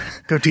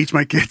 Go teach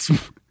my kids.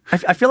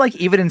 I feel like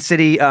even in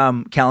city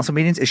council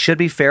meetings, it should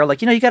be fair.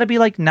 Like, you got to be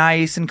like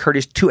nice and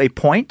courteous to a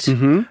point.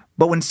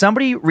 But when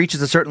somebody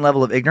reaches a certain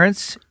level of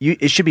ignorance,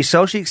 it should be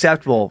socially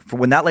acceptable for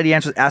when that lady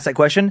asks that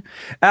question.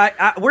 We're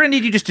going to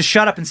need you just to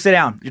shut up and sit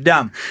down. You're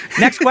dumb.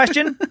 Next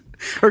question.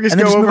 Or just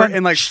go over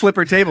and like flip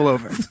her table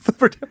over.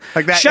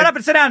 Like that. Shut up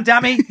and sit down,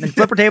 dummy. And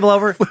flip her table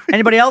over.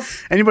 Anybody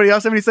else? Anybody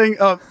else have anything?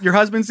 Oh, your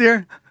husband's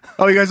here?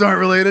 Oh, you guys aren't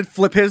related?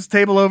 Flip his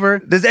table over.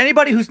 Does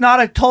anybody who's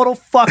not a total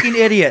fucking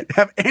idiot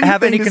have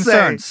any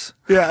concerns?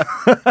 Yeah,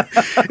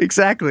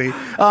 exactly.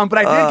 But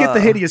I did get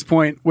the hideous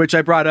point, which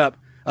I brought up.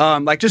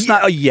 Like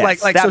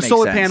so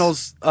solar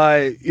panels,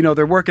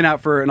 they're working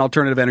out for an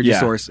alternative energy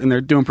source and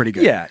they're doing pretty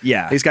good.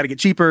 Yeah. They just got to get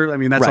cheaper. I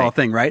mean, that's all a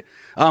thing, right?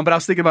 But I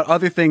was thinking about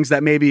other things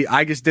that maybe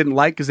I just didn't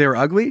like because they were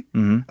ugly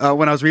when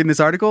I was reading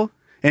this article.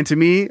 And to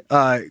me,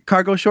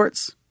 cargo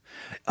shorts.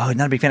 Oh,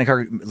 not a big fan of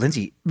cargo.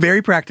 Lindsay.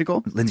 Very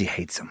practical. Lindsay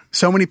hates them.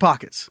 So many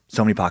pockets.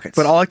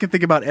 But all I can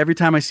think about every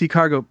time I see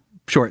cargo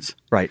shorts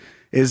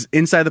is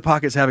inside the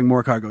pockets having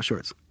more cargo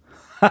shorts.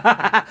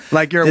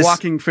 Like you're a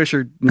walking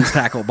fisherman's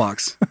tackle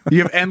box.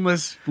 You have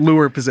endless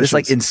lure positions. It's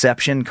like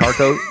Inception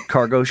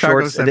cargo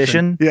shorts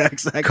edition. Yeah,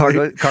 exactly.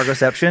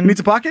 Cargoception.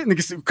 Meets a pocket and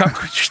just,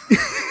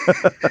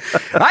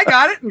 I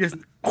got it. And just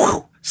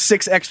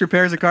 6 extra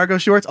pairs of cargo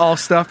shorts, all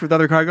stuffed with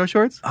other cargo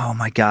shorts. Oh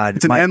my God.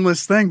 It's an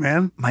endless thing,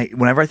 man.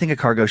 Whenever I think of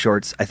cargo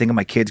shorts, I think of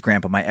my kid's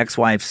grandpa, my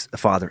ex-wife's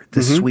father,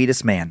 the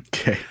sweetest man.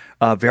 Okay.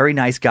 Very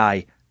nice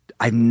guy.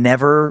 I've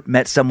never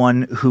met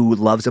someone who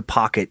loves a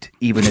pocket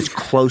even as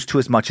close to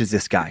as much as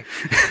this guy.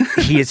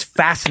 He is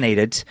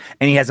fascinated,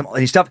 and he has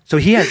stuff. So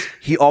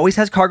he always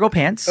has cargo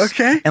pants.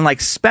 Okay. And like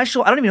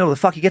special, I don't even know where the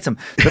fuck he gets them.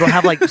 That'll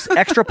have like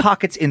extra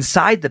pockets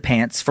inside the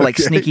pants for like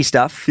sneaky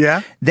stuff.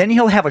 Yeah. Then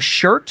he'll have a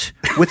shirt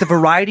with a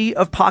variety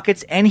of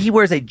pockets, and he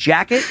wears a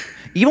jacket,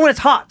 even when it's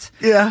hot.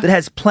 Yeah. That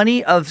has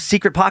plenty of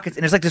secret pockets,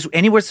 and there's like this,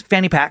 and he wears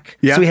fanny pack.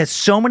 Yeah. So he has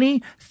so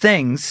many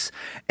things,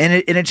 and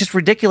it's just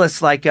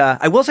ridiculous. Like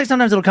I will say,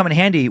 sometimes it'll come in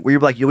handy where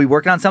you'll be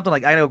working on something,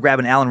 like I gotta go grab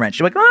an Allen wrench.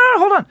 You're like, oh,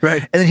 hold on,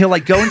 right? And then he'll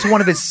like go into one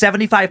of his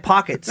 75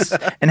 pockets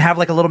and have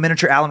like a little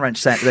miniature Allen wrench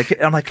set.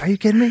 Like, I'm like, are you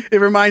kidding me?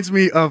 It reminds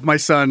me of my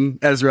son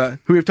Ezra,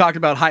 who we've talked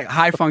about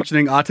high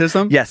functioning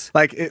autism. Yes,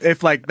 like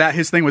if like that,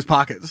 his thing was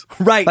pockets,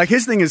 right? Like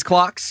his thing is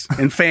clocks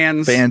and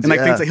fans, and like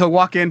things. Like he'll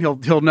walk in,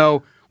 he'll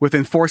know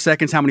within 4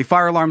 seconds how many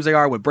fire alarms they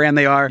are, what brand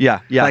they are,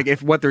 yeah, like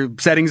if what their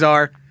settings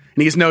are.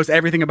 And he just knows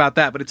everything about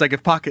that. But it's like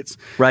if pockets,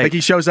 right? Like he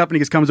shows up and he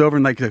just comes over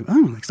and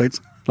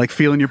like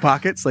feeling your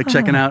pockets, like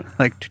checking out,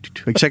 like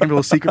checking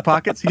little secret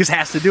pockets. He just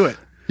has to do it.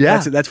 Yeah,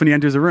 that's when he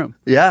enters a room.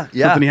 Yeah.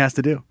 Something he has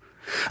to do.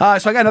 So I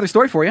got another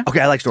story for you. Okay,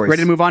 I like stories.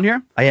 Ready to move on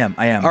here? I am.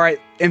 All right,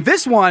 and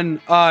this one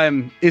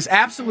is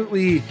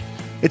absolutely,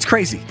 it's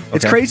crazy. Okay.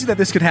 It's crazy that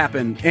this could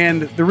happen.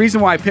 And the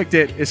reason why I picked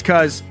it is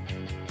because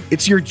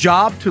it's your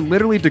job to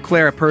literally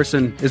declare a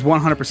person is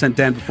 100%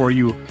 dead before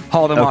you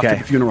haul them off to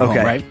the funeral home,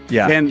 right?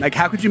 Yeah. And like,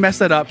 how could you mess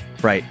that up?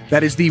 Right.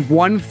 That is the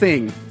one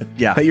thing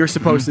that you're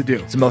supposed to do.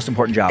 It's the most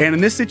important job. And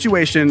in this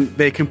situation,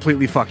 they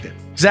completely fucked it.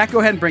 Zach, go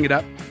ahead and bring it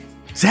up.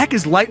 Zach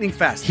is lightning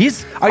fast.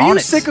 Are you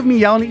sick of me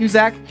yelling at you,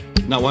 Zach?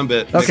 Not one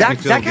bit. Okay.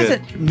 Zach has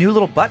a new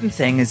little button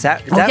thing. Is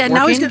that working?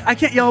 Now I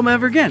can't yell him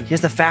ever again. He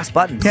has the fast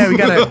buttons. Yeah, we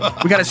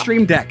got a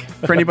stream deck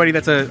for anybody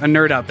that's a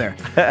nerd out there.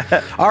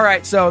 All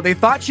right, so they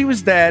thought she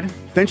was dead.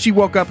 Then she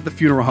woke up at the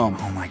funeral home.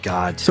 Oh my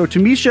God. So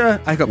Tamisha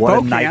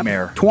what a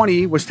nightmare.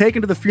 20, was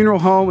taken to the funeral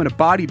home in a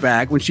body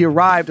bag. When she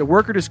arrived, a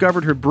worker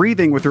discovered her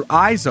breathing with her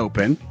eyes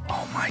open.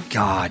 Oh my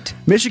God.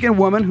 Michigan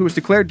woman who was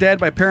declared dead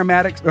by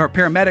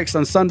paramedics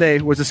on Sunday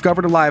was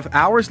discovered alive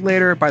hours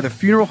later by the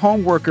funeral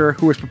home worker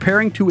who was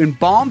preparing to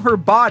embalm her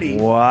body.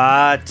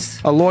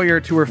 What? A lawyer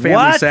to her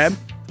family said.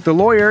 The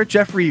lawyer,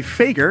 Jeffrey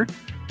Fager,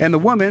 and the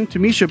woman,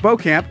 Tamisha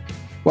Beaucamp,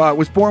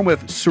 was born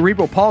with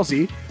cerebral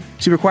palsy.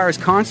 She requires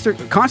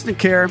constant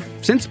care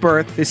since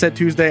birth, they said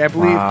Tuesday. I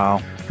believe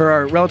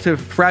her relative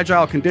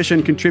fragile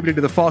condition contributed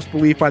to the false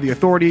belief by the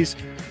authorities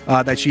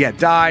that she had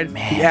died.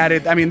 Man. He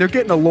added, I mean, they're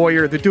getting a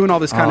lawyer. They're doing all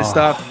this kind of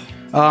stuff.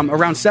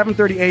 Around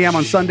 7:30 a.m.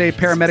 on Sunday,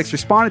 paramedics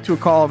responded to a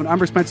call of an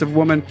unresponsive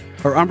woman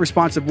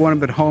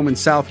at home in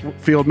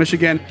Southfield,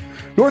 Michigan,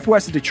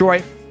 northwest of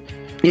Detroit.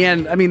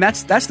 And I mean,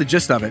 that's the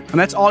gist of it, and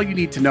that's all you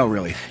need to know,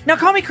 really. Now,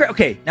 call me crazy.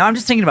 Okay, now I'm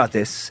just thinking about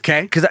this.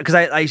 Okay, because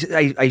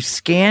I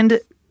scanned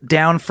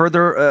down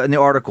further in the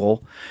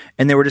article,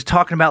 and they were just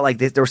talking about like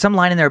this. There was some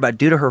line in there about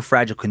due to her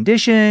fragile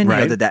condition,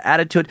 right? That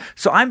added to it.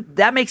 So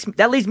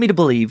that leads me to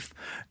believe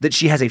that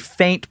she has a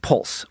faint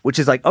pulse, which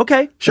is like,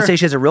 okay, sure. Let's say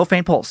she has a real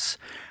faint pulse.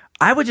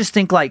 I would just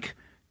think like,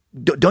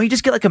 don't you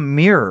just get like a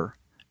mirror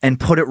and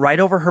put it right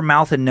over her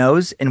mouth and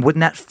nose, and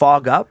wouldn't that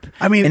fog up?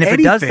 I mean, and if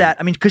anything. It does that,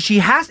 I mean, because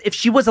if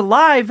she was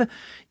alive,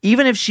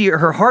 even if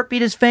her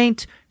heartbeat is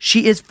faint,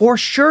 she is for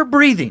sure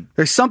breathing.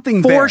 There's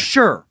something for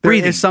sure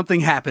breathing. There is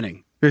something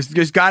happening.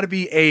 There's got to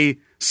be a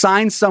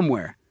sign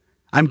somewhere.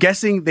 I'm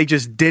guessing they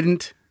just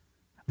didn't.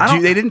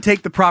 They didn't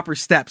take the proper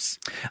steps.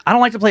 I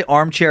don't like to play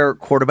armchair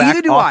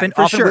quarterback often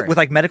sure. with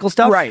like medical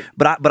stuff, right?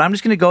 But I'm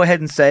just going to go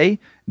ahead and say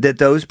that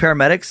those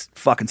paramedics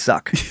fucking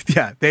suck.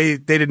 Yeah, they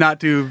did not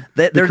do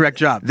the correct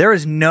job. There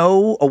is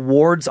no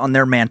awards on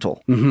their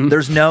mantle. Mm-hmm.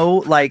 There's no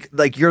like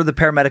you're the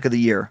paramedic of the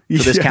year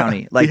for this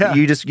county. Like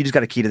you just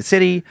got a key to the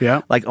city.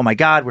 Yeah. Like, oh my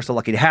God, we're so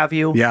lucky to have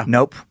you. Yeah.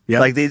 Nope. Yeah.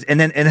 Like these, and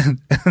then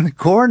the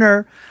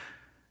coroner.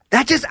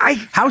 That just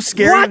how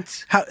scary.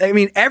 What? I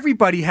mean,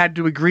 everybody had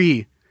to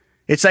agree.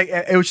 It's like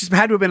it was just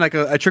had to have been like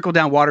a trickle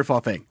down waterfall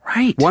thing.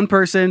 Right. One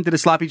person did a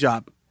sloppy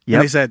job. Yep.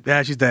 And they said,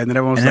 yeah, she's dead. And then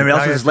everyone was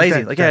everyone else was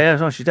lazy. Dead. Like,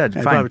 no, she's dead.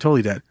 Yeah, probably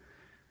totally dead.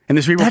 And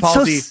this cerebral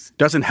palsy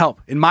doesn't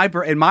help. In my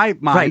mind,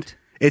 right.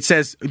 It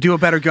says do a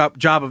better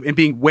job of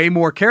being way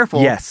more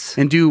careful. Yes.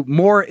 And do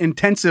more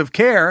intensive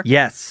care.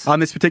 Yes. On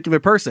this particular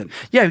person.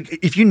 Yeah.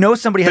 If you know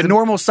somebody has the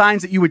normal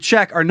signs that you would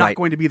check are not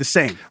going to be the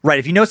same. Right.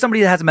 If you know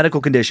somebody that has a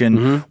medical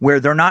condition where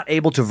they're not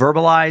able to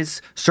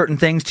verbalize certain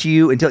things to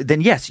you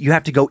then yes, you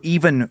have to go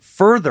even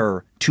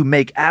further to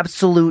make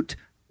absolute,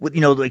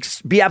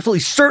 be absolutely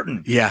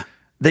certain. Yeah.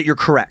 That you're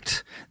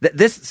correct.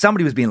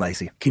 Somebody was being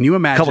lazy. Can you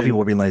imagine? A couple people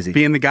were being lazy.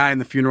 Being the guy in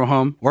the funeral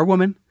home or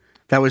woman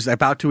that was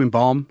about to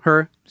embalm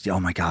her. Oh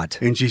my God!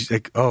 And she's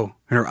like,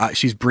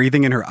 she's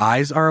breathing and her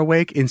eyes are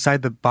awake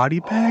inside the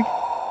body bag.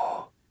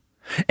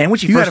 And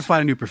when you got to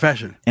find a new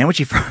profession. And when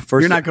she first,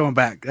 you're not going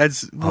back.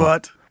 That's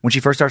what. When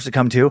she first starts to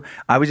come to,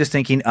 I was just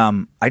thinking.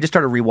 I just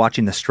started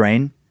rewatching The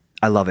Strain.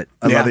 I love it.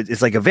 I love it.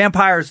 It's like a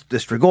vampires, the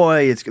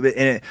Strigoi. It's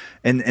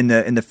in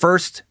the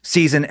first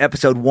season,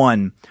 episode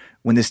 1.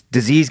 when this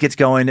disease gets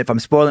going, if I'm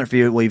spoiling it for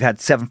you, well, you've had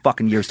 7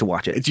 fucking years to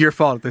watch it. It's your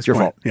fault at this point.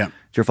 Your fault. Yeah.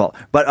 It's your fault.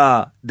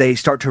 But they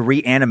start to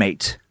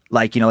reanimate,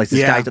 like, this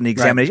guy's on the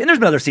examination. Right. And there's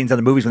been other scenes in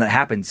the movies when that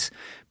happens.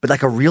 But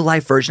like a real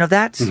life version of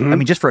that, I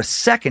mean, just for a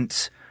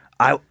second,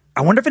 I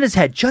wonder if in his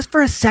head, just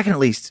for a second at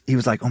least, he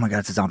was like, oh my God,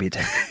 it's a zombie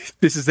attack.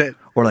 This is it.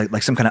 Or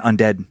like some kind of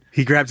undead.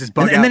 He grabs his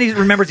bug out. And then he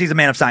remembers he's a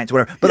man of science,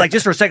 whatever. But like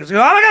just for a second, oh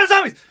my God,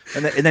 zombies!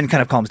 And then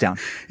kind of calms down.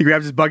 He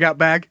grabs his bug out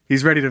bag.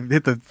 He's ready to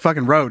hit the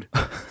fucking road.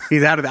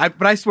 He's out of it.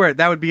 But I swear,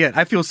 that would be it.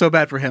 I feel so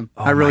bad for him.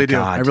 Oh I really do.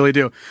 God. I really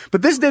do.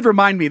 But this did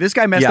remind me, this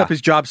guy messed up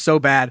his job so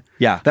bad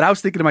that I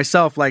was thinking to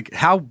myself, like,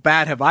 how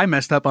bad have I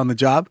messed up on the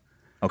job?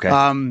 Okay.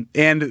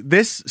 And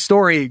this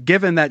story,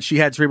 given that she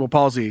had cerebral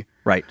palsy,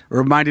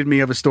 reminded me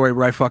of a story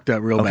where I fucked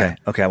up real bad.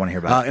 Okay, I want to hear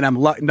about it.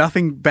 And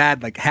nothing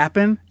bad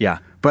happened. Yeah.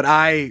 But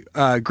I,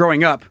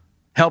 growing up,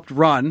 helped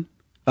run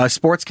a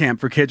sports camp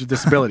for kids with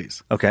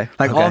disabilities. Okay.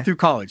 All through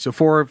college. So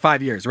 4 or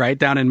 5 years, right?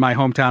 Down in my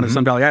hometown of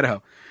Sun Valley,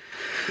 Idaho.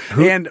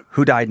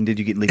 Who died and did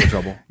you get in legal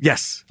trouble?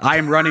 Yes. I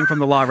am running from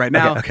the law right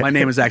now. Okay. My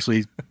name is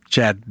actually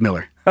Chad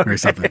Miller or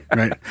something,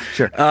 right?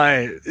 Sure.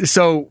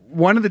 So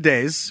one of the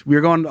days, we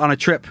were going on a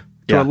trip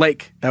to a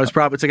lake that was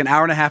it's like an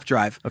hour and a half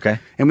drive. Okay.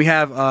 And we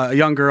have a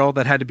young girl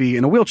that had to be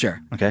in a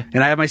wheelchair. Okay.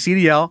 And I have my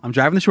CDL. I'm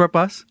driving the short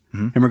bus,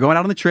 and we're going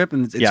out on the trip,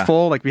 and it's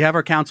full. Like, we have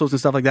our councils and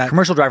stuff like that.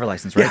 Commercial driver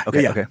license, right?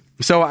 Yeah, okay.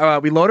 So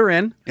we load her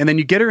in, and then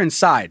you get her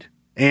inside.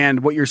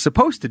 And what you're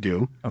supposed to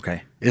do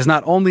is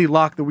not only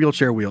lock the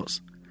wheelchair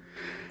wheels.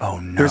 Oh,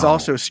 no. There's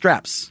also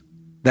straps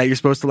that you're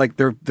supposed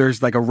to,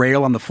 there's like a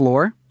rail on the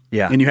floor.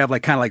 Yeah. And you have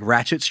like kind of like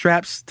ratchet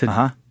straps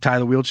to tie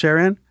the wheelchair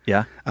in.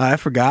 Yeah. I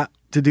forgot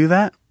to do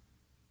that.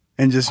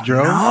 And just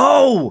drove.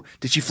 No!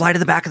 Did she fly to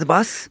the back of the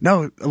bus?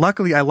 No.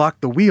 Luckily, I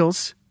locked the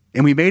wheels,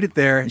 and we made it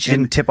there. And she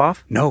didn't tip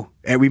off? No.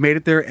 And we made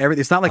it there.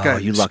 It's not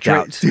like you lucked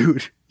out.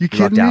 Dude, you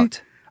kidding me?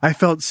 Out. I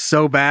felt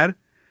so bad.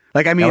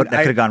 Like, I mean, that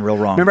could have gone real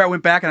wrong. Remember, I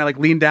went back and I like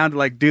leaned down to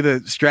like do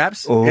the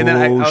straps. And then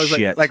I was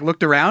shit. like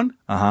looked around.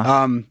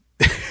 And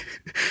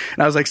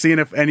I was like seeing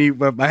if any.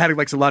 I had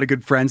like a lot of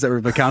good friends that were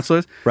the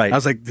counselors. Right. I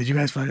was like, "Did you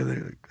guys fly?"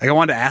 Like, I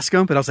wanted to ask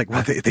them, but I was like,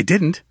 "Well, they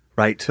didn't."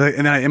 Right. So,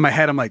 and then in my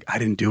head, I'm like, "I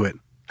didn't do it."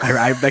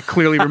 I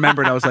clearly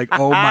remembered. I was like,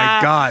 "Oh my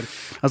God!"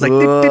 I was like,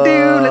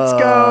 "Let's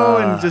go!"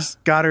 And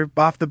just got her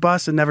off the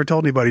bus and never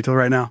told anybody till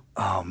right now.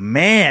 Oh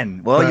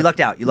man! Well, you lucked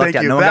out. You lucked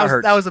out. No one got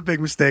hurt. That was a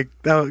big mistake.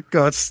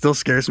 It still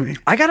scares me.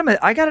 I got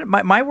it.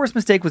 My worst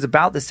mistake was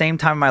about the same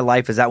time in my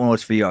life as that one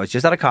was for you. I was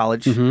just out of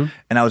college, and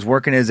I was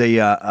working as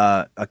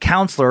a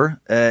counselor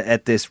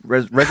at this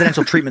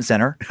residential treatment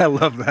center. I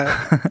love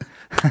that.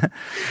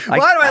 Why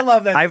do I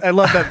love that? I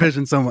love that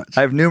vision so much.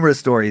 I have numerous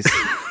stories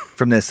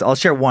from this. I'll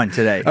share one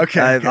today.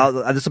 Okay.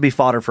 This will be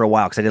fodder for a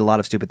while because I did a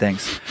lot of stupid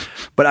things.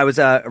 But I was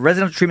a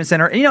residential treatment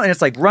center, and and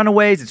it's like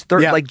runaways. It's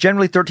like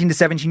generally 13 to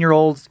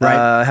 17-year-olds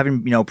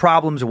having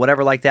problems or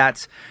whatever like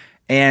that.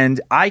 And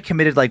I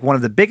committed like one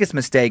of the biggest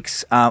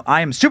mistakes.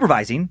 I am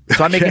supervising,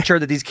 so I'm making sure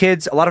that these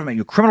kids, a lot of them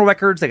have criminal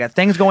records, they got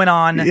things going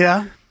on.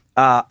 Yeah.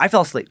 I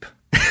fell asleep,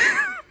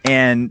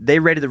 and they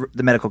raided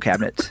the medical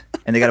cabinet,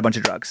 and they got a bunch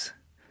of drugs,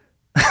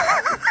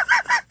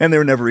 and they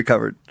were never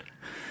recovered.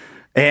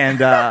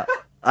 And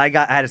I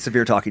had a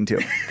severe talking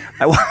to.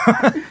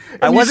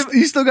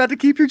 You still got to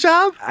keep your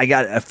job? I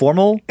got a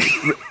formal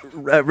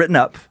written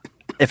up.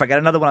 If I got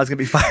another one, I was going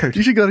to be fired.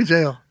 You should go to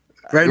jail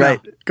right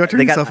now. Go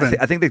turn yourself in.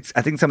 I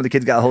think some of the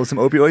kids got a hold of some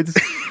opioids,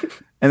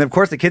 and of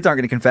course the kids aren't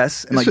going to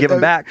confess and give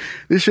them back.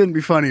 This shouldn't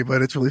be funny,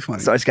 but it's really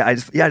funny. So I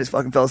just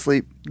fucking fell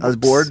asleep. I was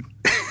bored.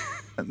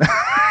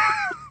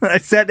 I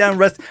sat down,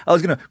 I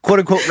was going to quote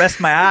unquote rest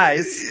my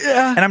eyes.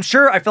 Yeah. And I'm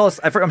sure I was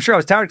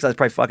tired because I was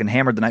probably fucking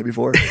hammered the night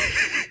before.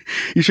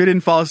 You sure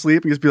didn't fall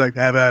asleep and just be like,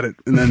 have at it.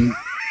 And then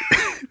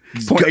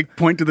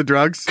point to the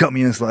drugs. Cut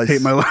me in a slice.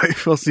 Hate my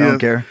life. I'll see you. I don't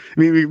care.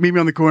 Meet me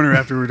on the corner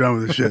after we're done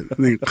with this shit. I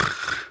think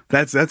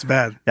that's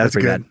bad. That's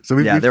pretty good. bad. So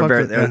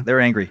they're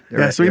angry.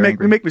 So we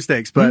make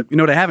mistakes, but you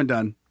know what I haven't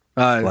done?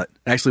 What?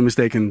 Actually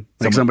mistaken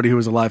somebody who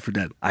was alive for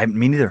dead.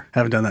 Me neither.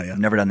 Haven't done that yet.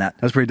 Never done that.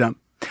 That's pretty dumb.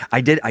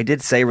 I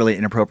did say a really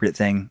inappropriate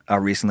thing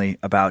recently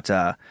about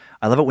I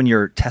love it when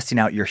you're testing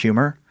out your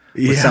humor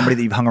with somebody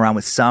that you've hung around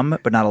with some,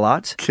 but not a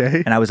lot.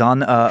 Okay. And I was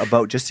on a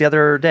boat just the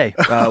other day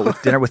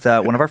with dinner with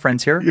one of our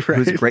friends here,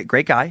 who's a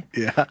great guy.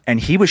 Yeah. And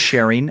he was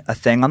sharing a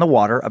thing on the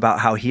water about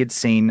how he had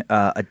seen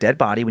a dead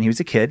body when he was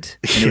a kid,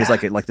 and it was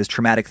like this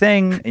traumatic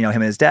thing. Him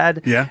and his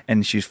dad. Yeah.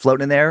 And she was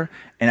floating in there,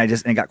 and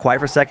it got quiet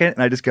for a second,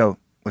 and I just go,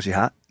 "Was she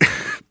hot?"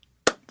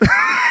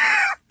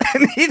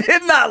 And he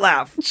did not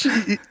laugh.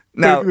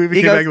 No,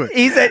 he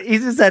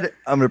just said,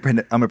 "I'm gonna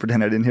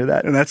pretend I didn't hear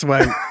that." And that's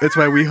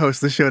why we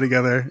host the show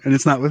together, and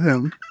it's not with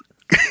him.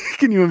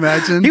 Can you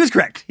imagine? He was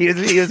correct. He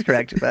was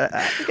correct. But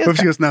what if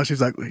she goes, "No,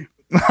 she's ugly."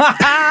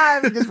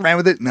 Just ran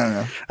with it.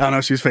 No. I don't know.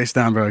 She was face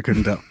down, bro. I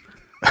couldn't tell.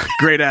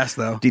 Great ass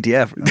though.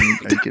 DTF.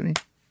 Are you kidding me?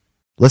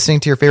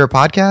 Listening to your favorite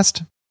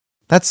podcast?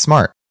 That's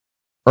smart.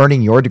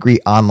 Earning your degree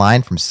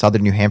online from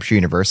Southern New Hampshire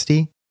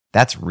University?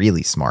 That's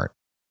really smart.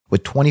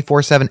 With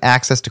 24/7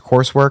 access to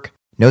coursework,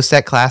 no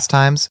set class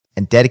times,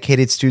 and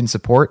dedicated student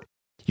support,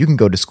 you can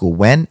go to school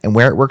when and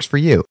where it works for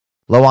you.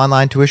 Low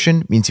online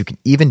tuition means you can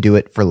even do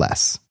it for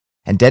less.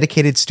 And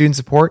dedicated student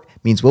support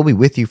means we'll be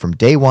with you from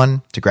day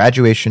one to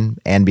graduation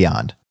and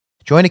beyond.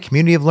 Join a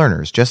community of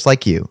learners just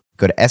like you.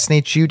 Go to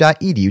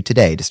snhu.edu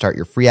today to start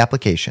your free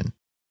application.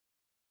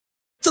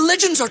 The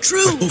legends are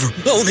true.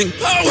 Overwhelming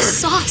power! The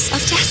sauce of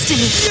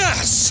destiny.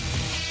 Yes!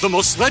 The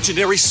most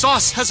legendary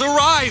sauce has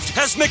arrived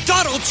as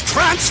McDonald's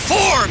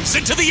transforms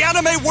into the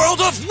anime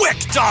world of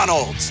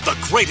WickDonald's. The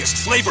greatest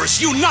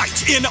flavors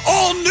unite in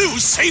all new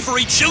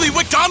savory chili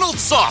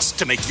McDonald's sauce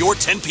to make your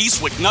 10-piece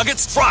Wick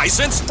Nuggets, fries,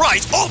 and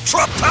Sprite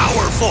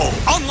ultra-powerful.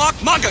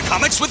 Unlock manga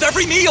comics with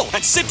every meal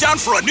and sit down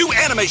for a new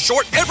anime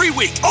short every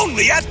week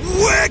only at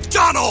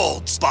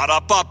WickDonald's.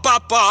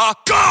 Ba-da-ba-ba-ba,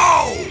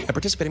 go! At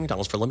participating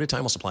McDonald's for a limited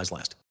time while supplies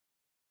last.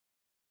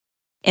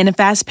 In a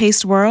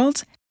fast-paced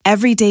world,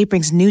 every day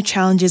brings new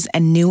challenges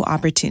and new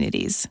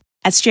opportunities.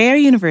 At Strayer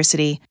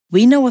University,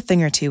 we know a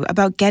thing or two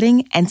about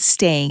getting and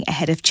staying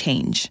ahead of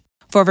change.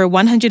 For over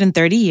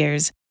 130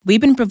 years, we've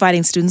been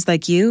providing students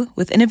like you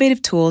with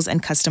innovative tools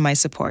and customized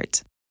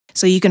support,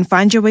 so you can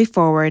find your way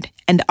forward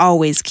and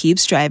always keep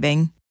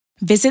striving.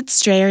 Visit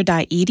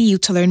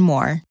strayer.edu to learn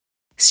more.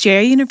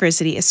 Strayer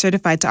University is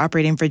certified to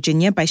operate in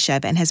Virginia by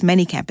Chev and has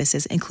many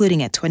campuses,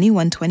 including at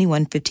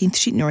 2121 15th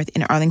Street North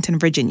in Arlington,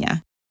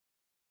 Virginia.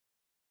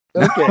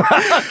 Okay.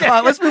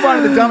 Let's move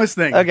on to the dumbest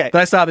thing that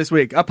I saw this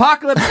week.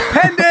 Apocalypse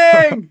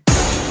pending!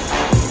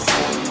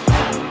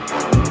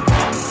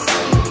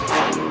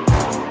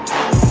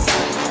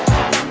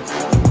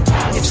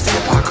 It's the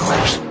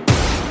apocalypse.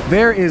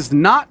 There is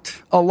not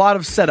a lot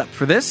of setup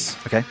for this.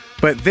 Okay.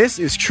 But this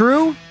is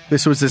true.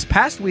 This was this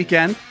past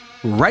weekend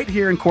right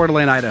here in Coeur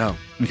d'Alene, Idaho.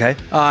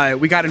 Okay.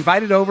 We got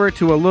invited over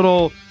to a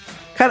little...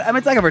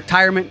 it's like a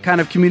retirement kind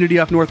of community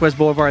off Northwest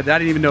Boulevard that I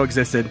didn't even know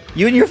existed.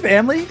 You and your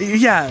family?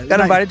 Yeah. Got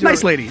invited to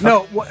nice lady.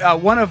 No,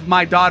 one of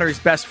my daughter's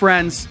best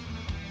friends,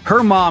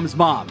 her mom's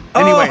mom.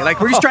 Anyway,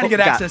 we're just trying to get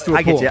access to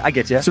a pool. I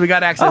get you. So we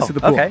got access to the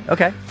pool.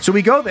 Okay. So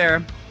we go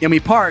there, and we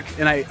park,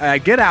 and I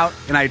get out,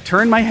 and I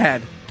turn my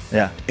head,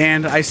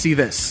 and I see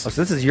this. Oh,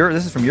 so this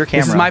is from your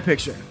camera. This is my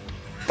picture.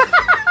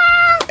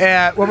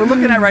 What we're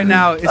looking at right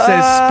now, it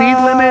says speed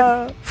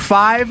limit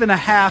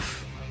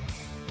 5.5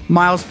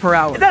 miles per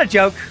hour. Is that a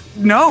joke?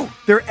 No,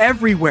 they're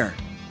everywhere.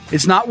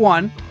 It's not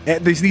one.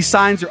 These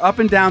signs are up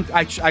and down.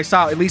 I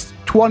saw at least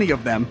 20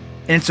 of them.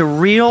 And it's a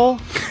real...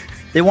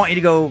 They want you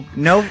to go,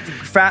 no...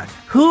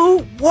 Who?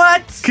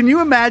 What? Can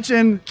you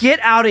imagine... Get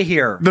out of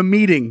here. The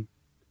meeting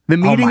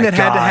that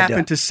had to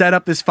happen to set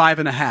up this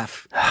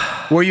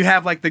 5.5. Where you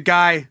have the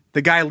guy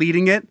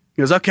leading it.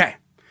 He goes, okay.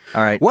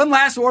 All right. One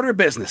last order of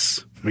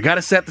business. We got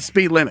to set the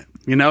speed limit.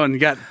 And you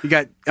got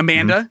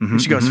Amanda.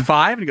 And she goes,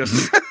 5. And he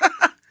goes...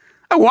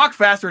 I walk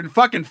faster than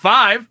fucking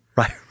 5.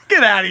 Right.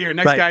 Get out of here.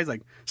 Next guy's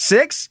like,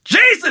 6?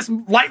 Jesus,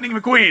 Lightning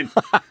McQueen.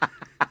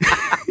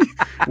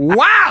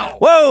 Wow.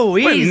 Whoa,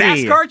 easy. What,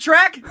 NASCAR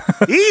track?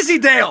 Easy,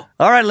 Dale.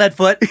 All right,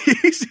 Leadfoot.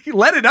 Easy.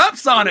 Let it up,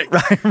 Sonic.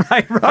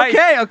 Right.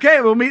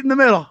 Okay. We'll meet in the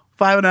middle.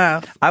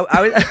 5.5.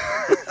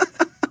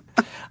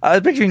 I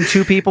was picturing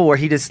two people where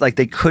he just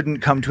they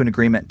couldn't come to an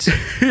agreement.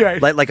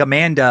 Right. Like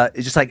Amanda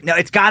is just no,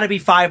 it's got to be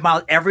 5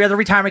 miles. Every other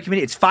retirement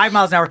community, it's 5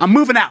 miles an hour. I'm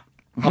moving out.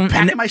 I'm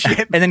packing my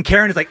shit. And then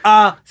Karen is like,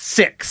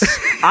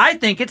 6. I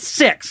think it's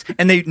 6.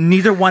 And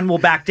neither one will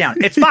back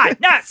down. It's 5,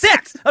 not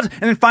 6. And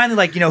then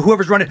finally,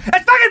 whoever's running, it's fucking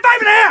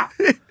 5.5.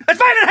 It's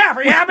 5.5.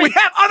 Are you happy? We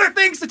have other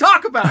things to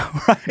talk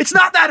about. Right. It's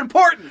not that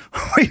important.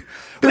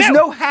 There's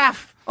no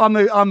half on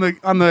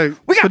the.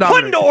 We got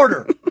put into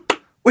order.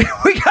 we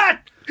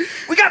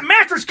got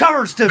mattress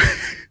covers to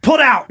put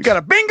out. We got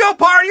a bingo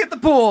party at the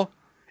pool.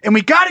 And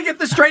we got to get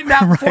this straightened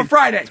out before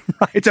Friday.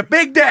 Right. It's a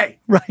big day.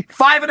 Right.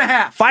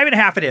 5.5.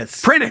 5.5 it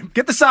is. Print it.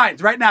 Get the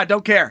signs right now.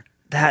 Don't care.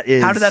 That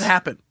is. How did that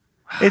happen?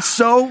 It's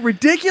so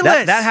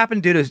ridiculous. That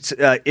happened due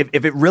to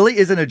if it really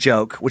isn't a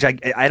joke, which I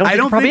don't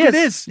think it probably it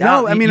is.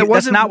 No, I mean it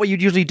wasn't. That's not what you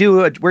usually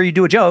do. Where you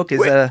do a joke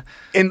is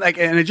in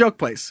a joke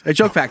place, a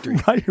joke factory.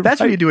 That's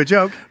where you do a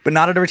joke, but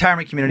not at a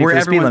retirement community where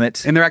for the speed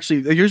limit. And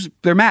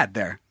they're mad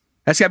there.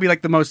 That's got to be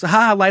the most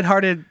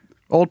lighthearted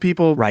old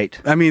people. Right.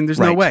 I mean, there's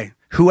no way.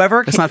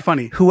 That's not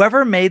funny.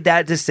 Whoever made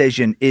that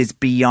decision is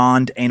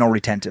beyond anal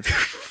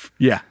retentive.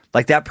 Yeah.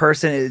 That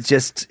person is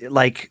just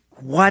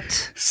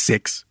what?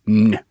 6.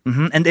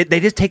 Mm-hmm. And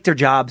they just take their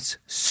jobs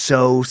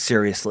so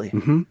seriously.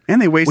 Mm-hmm.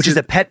 And they waste. Which is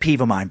a pet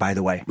peeve of mine, by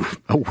the way.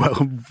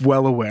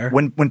 well aware.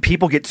 When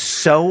people get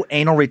so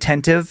anal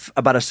retentive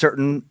about a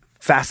certain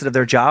facet of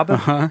their job.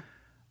 Uh-huh.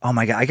 Oh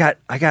my God.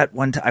 I got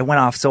one. I went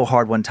off so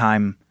hard one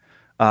time.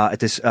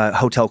 At this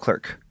hotel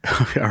clerk.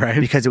 All right.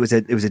 Because it was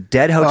a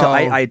dead hotel. Oh.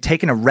 I had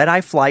taken a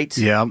red-eye flight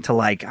to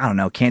I don't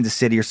know, Kansas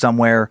City or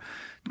somewhere,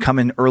 come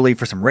in early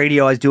for some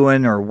radio I was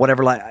doing or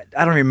whatever. I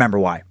don't remember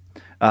why.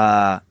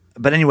 But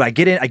anyway, I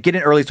get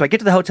in early. So I get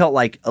to the hotel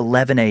at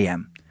 11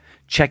 a.m.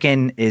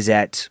 Check-in is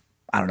at,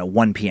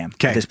 1 p.m.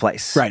 at this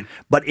place. Right.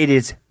 But it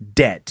is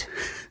dead.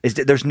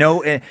 There's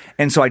no,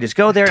 and so I just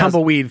go there.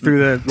 Tumbleweed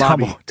through the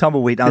lobby.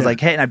 Tumbleweed. And I was like,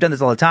 hey, and I've done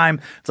this all the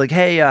time. It's like,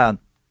 hey,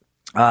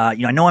 I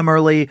know I'm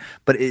early,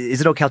 but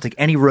is it okay? I'll take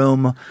any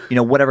room,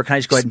 whatever. Can I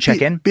just go ahead and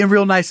check in? Being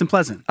real nice and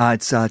pleasant.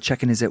 It's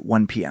check-in is at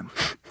 1 p.m.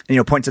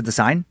 And, points at the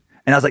sign.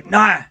 And I was like,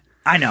 nah,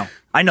 I know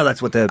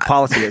that's what the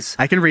policy is.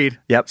 I can read.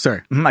 Yep.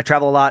 Sir. I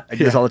travel a lot. I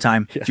do this all the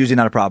time. It's usually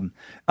not a problem.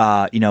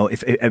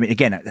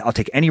 Again, I'll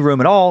take any room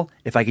at all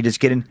if I could just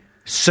get in.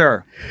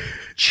 Sir,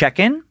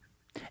 check-in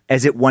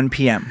is at 1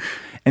 p.m.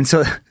 And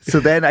so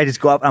then I just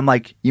go up. I'm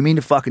like, you mean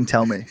to fucking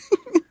tell me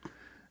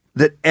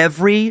that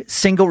every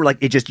single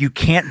you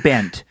can't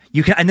bend.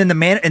 You can, and then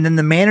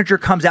the manager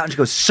comes out and she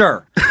goes,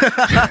 "Sir,"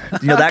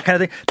 that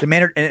kind of thing. The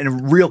manager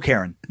and real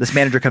Karen, this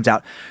manager comes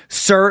out,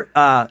 "Sir,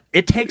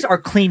 it takes our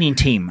cleaning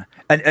team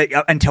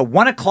until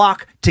 1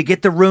 o'clock to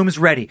get the rooms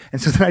ready." And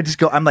so then I just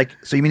go, I'm like,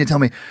 "So you mean to tell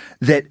me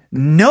that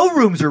no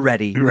rooms are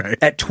ready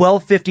at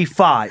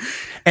 12:55,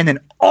 and then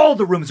all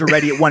the rooms are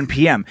ready at 1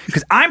 p.m.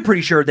 because I'm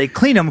pretty sure they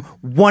clean them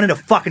one at a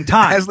fucking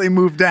time as they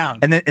move down."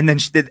 And then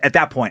at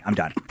that point, I'm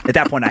done. At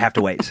that point, I have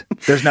to wait.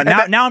 There's no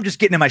now. I'm just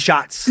getting in my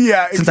shots.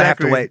 Yeah, since I have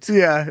to wait.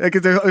 Yeah, like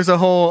there's a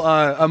whole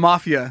a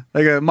mafia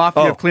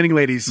of cleaning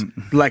ladies,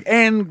 like,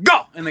 and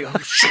go, and they go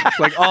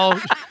like all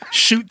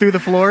shoot through the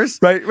floors.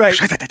 Right.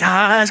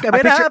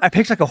 I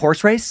picture like a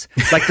horse race.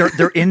 Like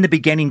they're in the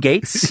beginning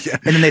gates,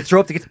 and then they throw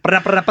up the gates,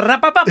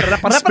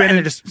 spinning,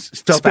 and just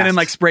spinning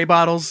like spray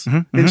bottles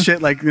and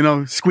shit, like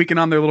squeaking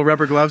on their little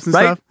rubber gloves and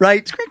stuff.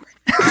 Right.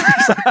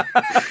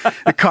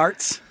 The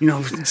carts,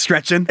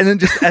 stretching. And then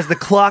just as the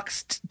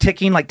clock's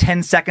ticking like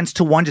 10 seconds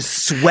to 1,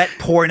 just sweat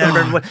pouring out of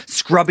everyone,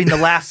 scrubbing the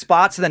last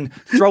spots, and then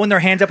throwing their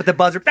hands up at the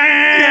buzzer.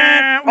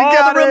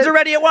 All the rooms are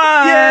ready at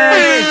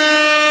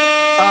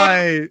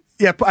 1.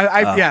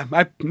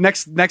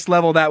 Next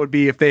level, that would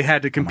be if they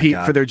had to compete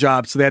for their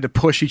jobs. So they had to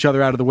push each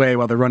other out of the way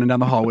while they're running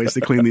down the hallways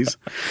to clean these.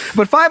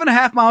 But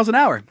 5.5 miles an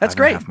hour. That's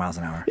great. 5.5 miles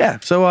an hour. Yeah.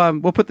 So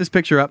we'll put this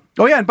picture up.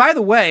 Oh, yeah. And by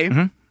the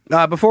way,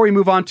 before we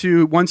move on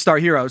to 1-star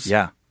heroes.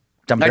 Yeah.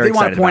 I did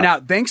want to point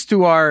out, thanks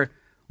to our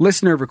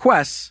listener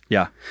requests.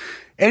 Yeah.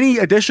 Any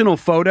additional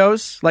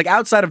photos, like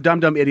outside of Dumb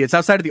Dumb Idiots,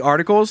 outside of the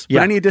articles,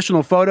 but any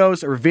additional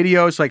photos or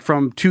videos, like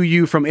from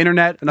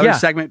internet, another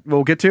segment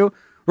we'll get to,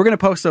 we're going to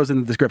post those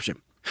in the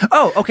description.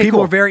 Oh, okay, People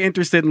cool. are very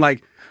interested in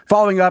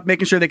following up,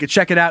 making sure they could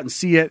check it out and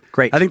see it.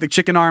 Great. I think the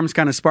chicken arms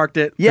kind of sparked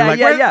it. Yeah. We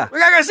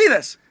gotta see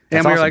this.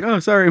 That's and we were awesome. like, oh,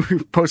 sorry, we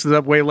posted it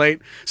up way late.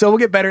 So we'll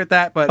get better at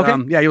that.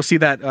 But you'll see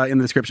that in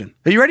the description.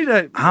 Are you ready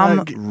to?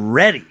 I'm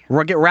ready.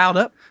 Get riled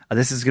up?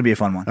 This is going to be a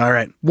fun one. All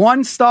right.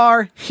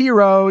 1-star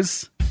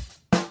heroes.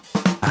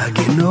 I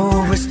get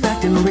no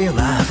respect in real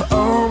life.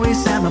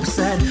 Always am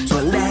upset. So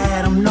I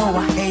let them know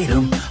I hate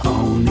them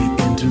on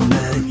the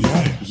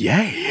internet.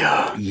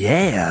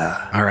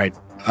 Yeah. All right.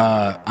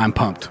 I'm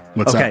pumped.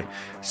 What's up? Okay.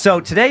 So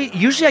today,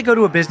 usually I go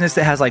to a business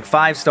that has like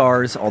 5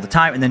 stars all the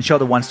time and then show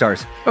the 1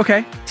 stars.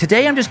 Okay.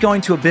 Today I'm just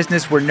going to a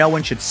business where no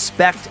one should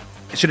expect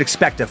a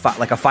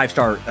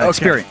 5-star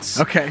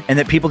experience. Okay. And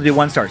that people do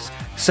 1 stars.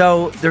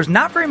 So there's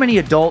not very many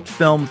adult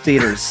film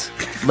theaters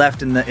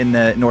left in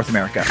the North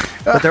America,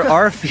 but there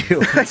are a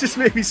few. That just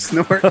made me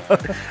snort.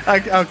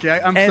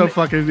 I'm so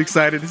fucking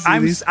excited to see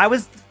these. I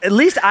was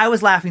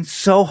laughing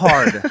so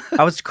hard.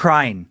 I was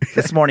crying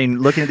this morning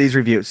looking at these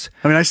reviews.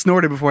 I mean, I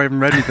snorted before I even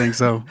read anything,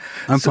 so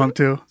I'm pumped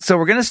too. So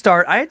we're gonna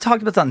start. I had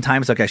talked about this on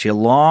Time Suck actually a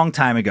long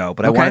time ago,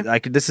 but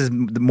this is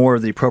more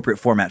of the appropriate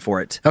format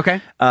for it.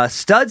 Okay.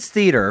 Studs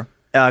Theater.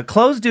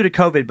 Closed due to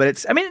COVID, but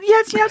it's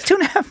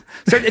 2.5.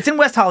 So it's in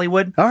West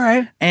Hollywood. All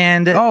right.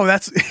 And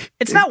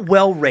it's not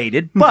well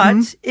rated,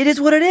 but it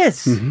is what it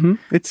is. Mm-hmm.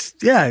 It's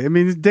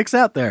dick's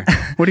out there.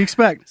 What do you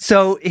expect?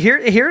 So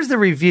here's the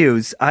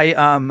reviews.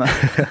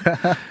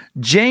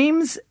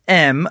 James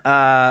M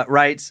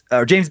writes,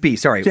 or James B,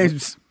 sorry.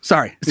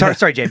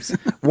 Sorry, James.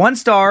 1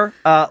 star.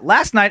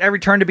 Last night I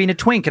returned to being a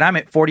twink and I'm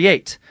at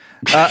 48.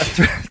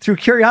 Through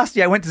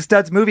curiosity, I went to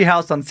Stud's Movie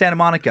House on Santa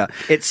Monica.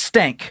 It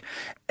stank.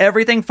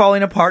 Everything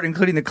falling apart,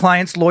 including the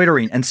clients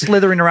loitering and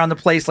slithering around the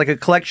place like a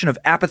collection of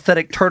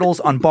apathetic turtles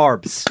on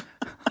barbs.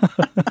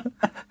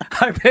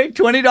 I paid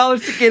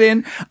 $20 to get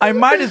in. I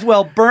might as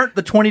well burnt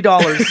the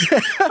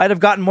 $20. I'd have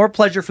gotten more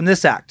pleasure from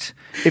this act.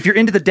 If you're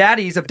into the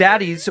daddies of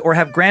daddies or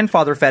have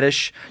grandfather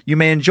fetish, you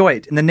may enjoy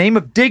it. In the name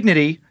of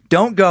dignity,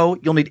 don't go.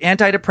 You'll need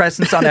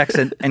antidepressants on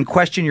exit and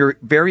question your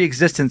very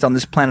existence on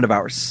this planet of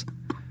ours.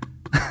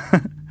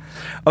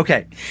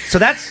 Okay, so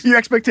that's your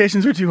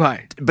expectations were too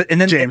high. But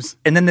and then James,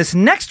 and then this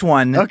next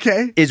one,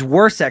 is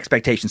worse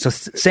expectations. So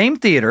same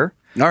theater.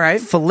 All right,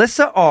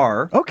 Felissa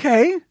R.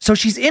 Okay, so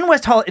she's in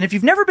West Hollywood, and if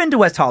you've never been to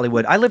West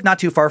Hollywood, I live not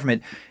too far from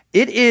it.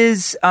 It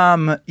is,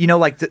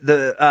 like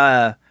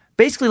the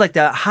basically like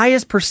the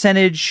highest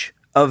percentage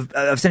of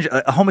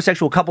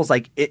homosexual couples,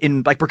 like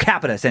in like per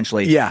capita,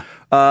 essentially.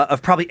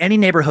 Of probably any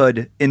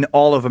neighborhood in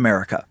all of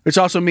America. Which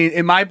also means,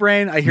 in my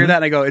brain, I hear that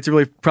and I go, it's a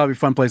really probably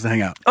fun place to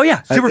hang out. Oh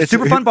yeah,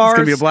 super fun bars. It's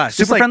gonna be a blast.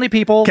 Super friendly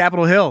people.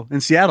 Capitol Hill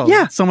in Seattle.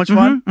 Yeah, so much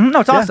fun. No,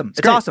 it's awesome.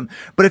 It's awesome.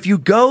 But if you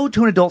go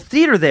to an adult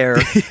theater there,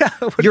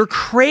 you're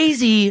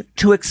crazy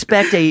to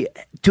expect it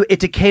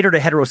to cater to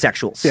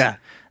heterosexuals. Yeah.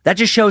 That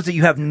just shows that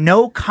you have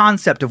no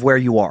concept of where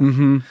you are.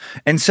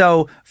 And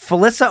so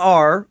Felissa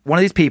R., one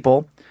of these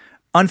people,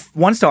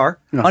 1 star.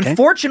 Okay.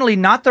 Unfortunately,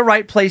 not the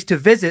right place to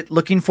visit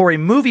looking for a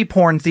movie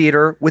porn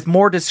theater with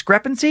more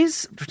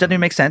discrepancies, which doesn't even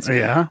make sense.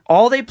 Yeah.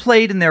 All they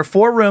played in their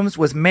 4 rooms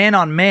was man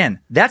on man.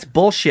 That's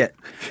bullshit.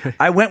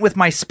 I went with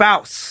my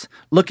spouse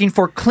looking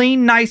for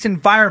clean, nice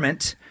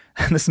environment.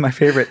 And this is my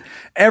favorite.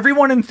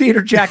 Everyone in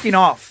theater jacking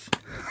off.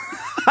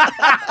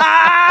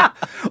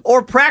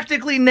 Or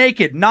practically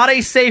naked. Not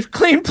a safe,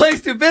 clean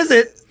place to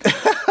visit.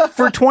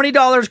 For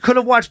 $20, could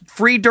have watched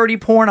free dirty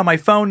porn on my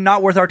phone.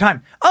 Not worth our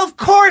time. Of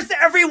course,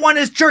 everyone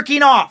is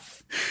jerking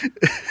off.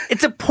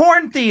 It's a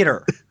porn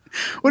theater.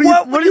 What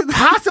do you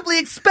possibly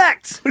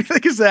expect? What do you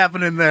think is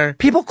happening there?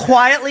 People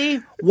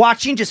quietly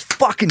watching just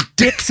fucking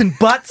dicks and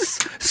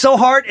butts so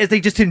hard as they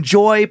just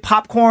enjoy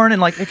popcorn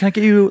and like, hey, can I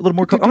get you a little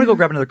more Coke? I'm gonna go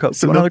grab another Coke.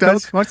 Some milk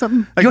duds? Want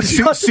something? Like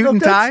suit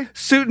and tie?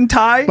 Suit and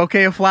tie?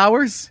 Bouquet of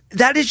flowers?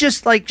 That is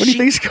just like... What do you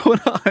think's going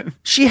on?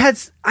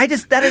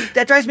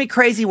 That drives me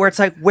crazy where it's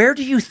like, where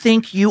do you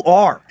think you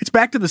are? It's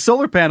back to the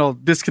solar panel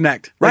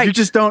disconnect. Right. You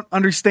just don't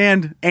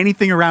understand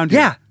anything around you.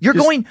 Yeah. You're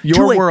just going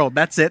your world.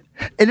 That's it.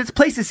 And its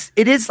places,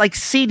 it is like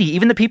seedy.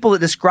 Even the people that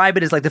describe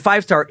it as like the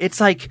 5-star, it's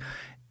like,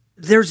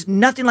 there's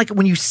nothing like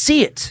when you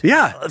see it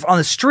on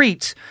the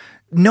street.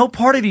 No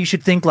part of you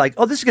should think like,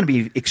 oh, this is going to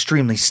be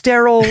extremely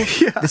sterile.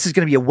 This is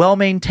going to be a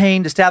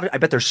well-maintained establishment. I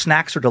bet their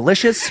snacks are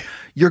delicious.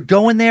 You're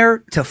going there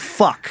to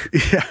fuck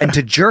and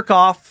to jerk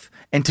off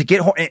and to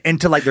get and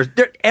to like, there's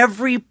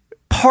every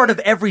part of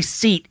every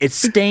seat is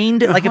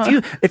stained. Like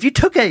if you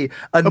took a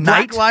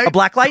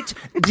black light,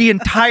 the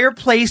entire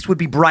place would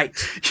be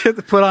bright. You have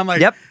to put on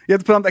like you have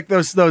to put on like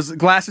those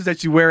glasses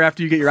that you wear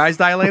after you get your eyes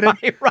dilated.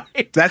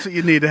 Right. That's what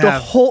you need to the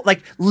have. Whole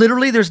like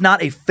literally, there's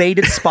not a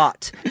faded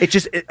spot. It's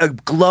just a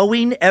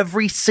glowing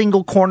every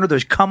single corner.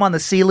 There's cum on the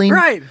ceiling.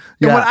 Right.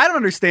 Yeah. And what I don't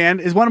understand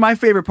is one of my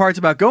favorite parts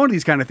about going to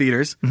these kind of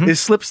theaters is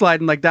slip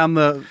sliding like down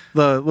the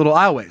little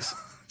aisleways.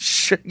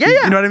 Yeah.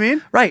 You know what I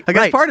mean? Right. Like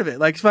that's part of it.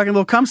 Like it's fucking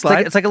little cum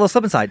slide. It's like a little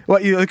slip and slide.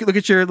 What you look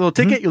at your little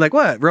ticket, you're like,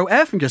 what? Row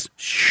F, and just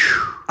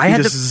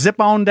zip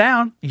on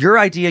down. Your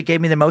idea gave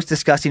me the most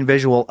disgusting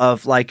visual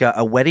of like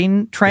a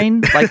wedding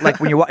train, like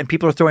when you're and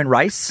people are throwing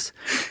rice.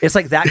 It's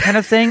like that kind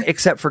of thing,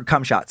 except for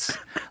cum shots.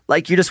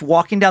 Like you're just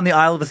walking down the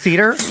aisle of the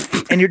theater,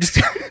 and you're just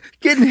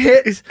getting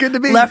hit. It's good to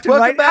be left and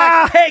right.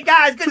 Back. Hey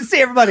guys, good to see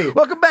everybody.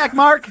 Welcome back,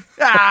 Mark.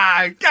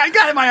 I got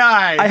it in my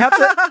eye. I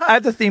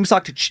have the theme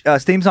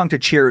song to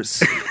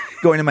Cheers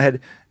going in my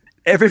head.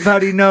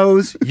 Everybody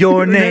knows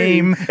your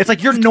name. It's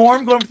like you're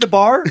Norm going to the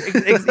bar.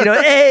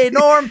 Hey,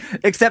 Norm.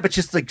 Except it's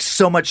just like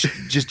so much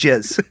just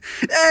jizz.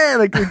 Hey,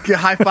 like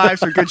high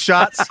fives or good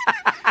shots.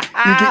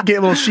 You get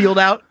a little shield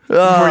out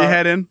before you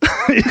head in.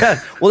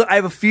 Yeah. Well, I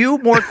have a few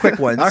more quick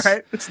ones. All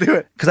right, let's do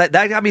it. Because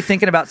that got me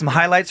thinking about some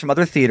highlights from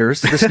other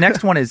theaters. This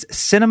next one is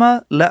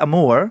Cinema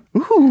L'Amour.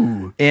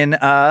 Ooh. In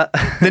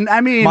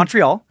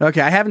Montreal.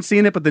 Okay, I haven't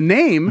seen it, but the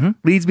name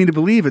leads me to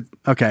believe it.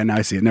 Okay, now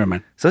I see it. Never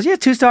mind. So yeah,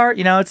 2-star.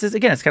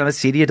 It's kind of a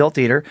seedy adult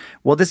theater.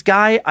 Well, this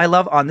guy I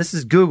love this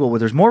is Google, where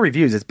there's more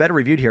reviews. It's better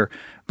reviewed here.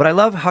 But I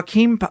love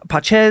Hakim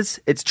Pachez.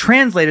 It's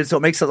translated, so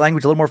it makes the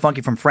language a little more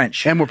funky from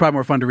French. And probably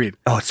more fun to read.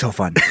 Oh, it's so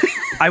fun.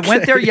 I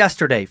went there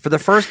yesterday for the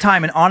first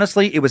time, and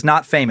honestly, it was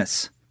not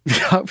famous.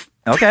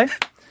 Okay.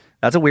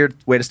 That's a weird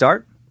way to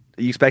start.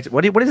 You expect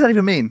what does that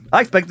even mean?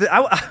 I expect when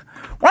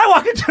I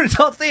walk into an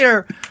adult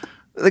theater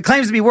that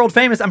claims to be world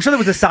famous, I'm sure there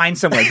was a sign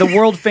somewhere. The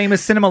world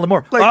famous Cinema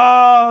L'Amour.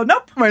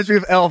 Nope. Reminds me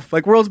of Elf,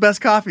 like world's best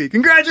coffee.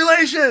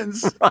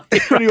 Congratulations.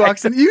 Right. When he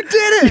walks in, you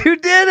did it. You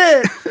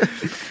did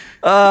it.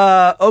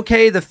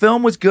 Okay, the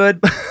film was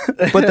good,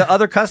 but the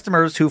other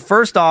customers who,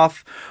 first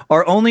off,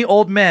 are only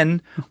old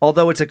men,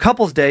 although it's a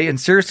couple's day, and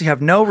seriously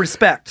have no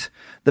respect.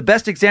 The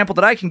best example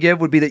that I can give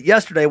would be that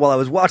yesterday, while I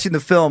was watching the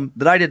film,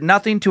 that I did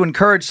nothing to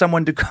encourage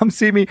someone to come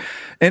see me.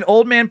 An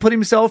old man put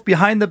himself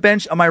behind the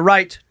bench on my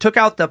right, took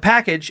out the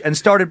package, and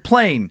started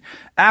playing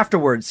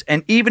afterwards.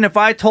 And even if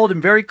I told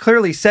him very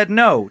clearly, said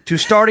no to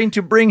starting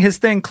to bring his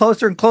thing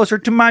closer and closer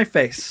to my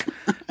face.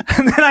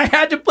 And then I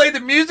had to play the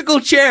musical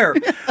chair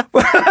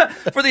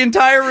for the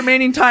entire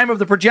remaining time of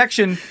the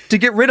projection to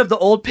get rid of the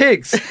old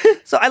pigs.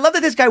 So I love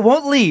that this guy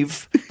won't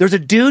leave. There's a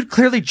dude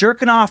clearly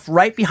jerking off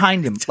right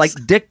behind him, like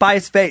dick by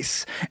his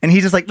face. And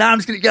he's just like, I'm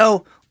just going to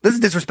go. This is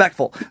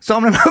disrespectful. So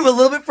I'm going to move a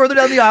little bit further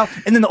down the aisle.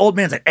 And then the old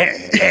man's like,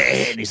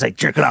 and he's like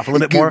jerking off a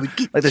little bit more,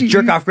 like the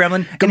jerk off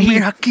gremlin. Come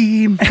here,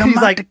 Hakeem. He's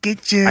like, to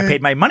get you. I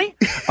paid my money.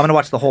 I'm going to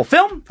watch the whole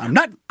film. I'm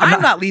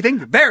not leaving.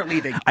 They're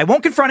leaving. I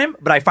won't confront him,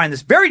 but I find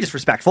this very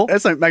disrespectful.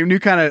 That's like my new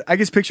kind of, I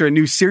just picture a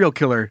new serial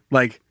killer,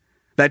 like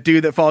that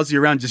dude that follows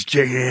you around just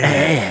jerking.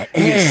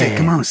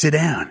 Come on, sit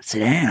down. Sit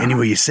down.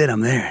 Anywhere you sit,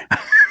 I'm there.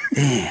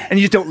 And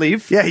you just don't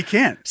leave? Yeah, he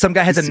can't. Some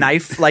guy has a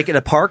knife like at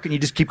a park and you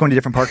just keep going to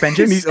different park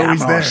benches. And he's always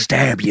there. I'm going to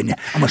stab you.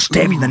 I'm going to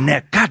stab you in the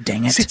neck. God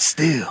dang it. Sit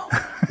still.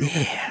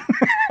 Yeah.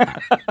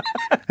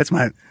 That's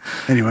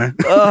anyway.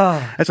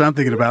 That's what I'm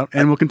thinking about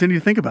and we'll continue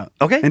to think about.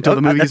 Okay. Until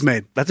the movie is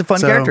made. That's a fun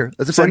character.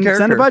 That's a fun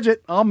character. Send a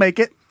budget. I'll make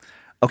it.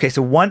 Okay,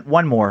 so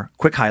one more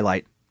quick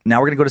highlight.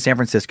 Now we're going to go to San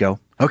Francisco.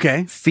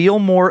 Okay. Feel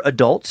more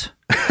adult.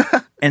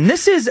 And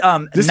this is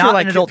this not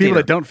like an adult people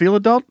theater. that don't feel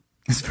adult?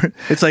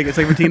 It's like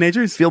for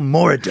teenagers. Feel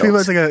more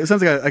adult. It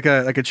sounds like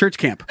a church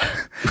camp.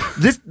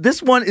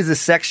 This one is a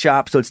sex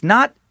shop, so it's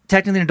not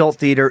technically an adult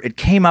theater. It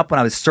came up when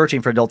I was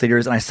searching for adult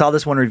theaters, and I saw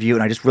this one review,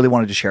 and I just really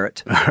wanted to share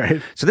it. All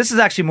right. So this is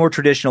actually more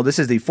traditional. This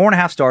is the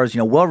 4.5 stars,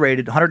 well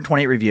rated,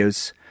 128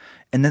 reviews,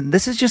 and then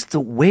this is just the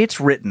way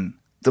it's written.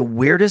 The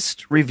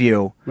weirdest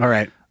review. All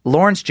right.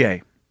 Lawrence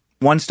J.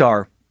 1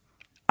 star.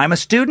 I'm a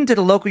student at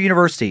a local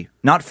university,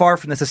 not far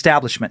from this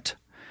establishment,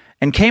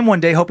 and came one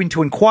day hoping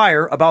to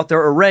inquire about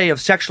their array of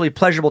sexually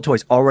pleasurable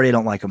toys. Already I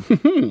don't like them.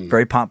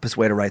 Very pompous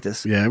way to write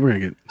this. Yeah, we're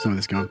going to get some of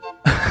this going.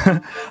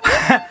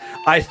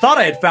 I thought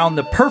I had found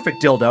the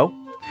perfect dildo,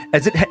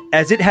 as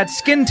it had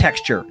skin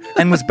texture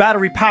and was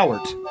battery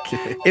powered.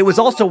 Okay. It was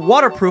also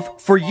waterproof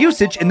for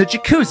usage in the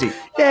jacuzzi.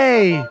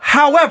 Yay!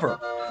 However,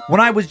 when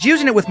I was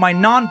using it with my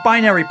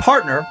non-binary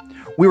partner,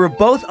 we were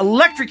both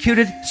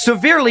electrocuted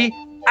severely.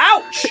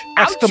 Ouch!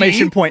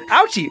 Exclamation point.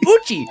 Ouchie.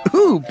 Oochie.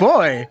 Ooh,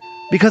 boy.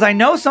 Because I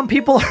know some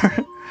people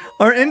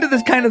are into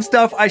this kind of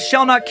stuff. I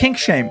shall not kink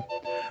shame.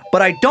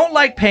 But I don't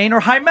like pain or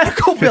high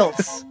medical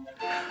bills.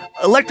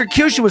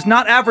 Electrocution was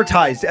not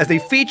advertised as a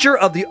feature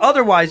of the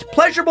otherwise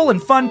pleasurable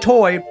and fun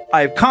toy.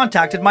 I have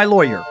contacted my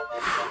lawyer.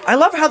 I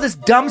love how this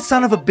dumb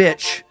son of a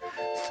bitch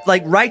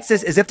writes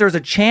this as if there's a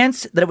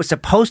chance that it was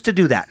supposed to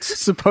do that.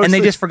 And they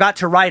just forgot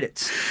to write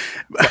it.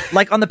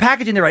 On the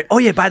packaging, they write, oh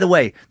yeah, by the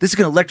way, this is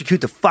going to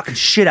electrocute the fucking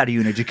shit out of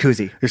you in a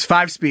jacuzzi. There's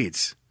 5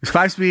 speeds.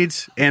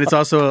 And it's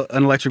also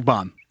an electric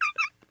bomb.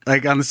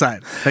 On the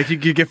side.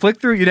 You get flicked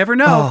through, you never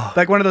know.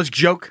 One of those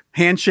joke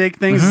handshake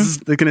things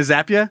that's going to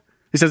zap you.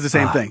 It says the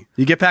same thing.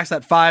 You get past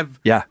that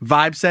 5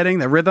 vibe setting,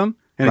 that rhythm,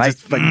 and it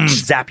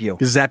just zap you.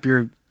 Just zap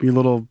your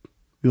little.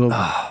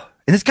 And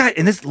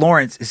this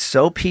Lawrence is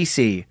so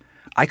PC.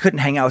 I couldn't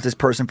hang out with this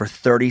person for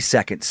 30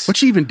 seconds. What's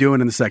she even doing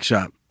in the sex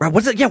shop? Right?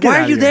 What's it? Yeah,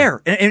 why are you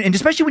there? And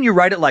especially when you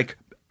write it like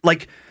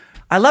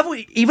I love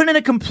even in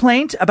a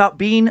complaint about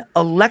being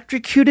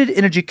electrocuted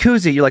in a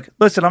jacuzzi, you're like,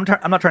 listen, I'm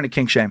not trying to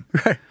kink shame.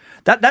 Right.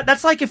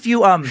 That's like if you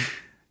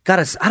got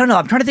a, I don't know.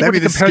 I'm trying to think what to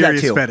compare that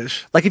to.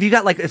 Fetish. If you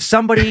got if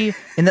somebody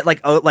in that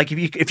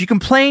if you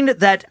complained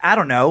that, I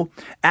don't know,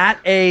 at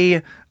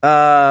a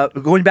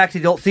going back to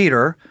the adult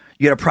theater,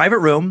 you had a private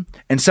room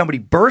and somebody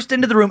burst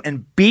into the room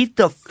and beat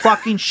the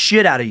fucking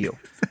shit out of you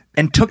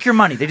and took your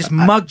money. They just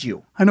mugged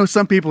you. I know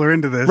some people are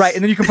into this. Right.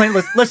 And then you complain,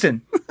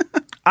 listen,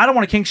 I don't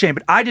want to kink shame,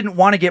 but I didn't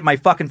want to get my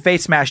fucking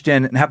face smashed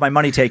in and have my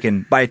money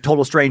taken by a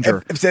total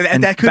stranger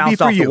and that could bounced be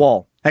for off you. the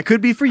wall. That could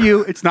be for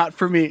you. It's not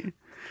for me.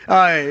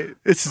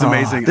 This is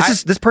amazing.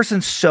 This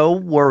person's so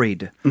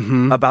worried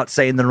about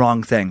saying the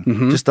wrong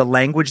thing. Just the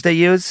language they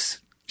use.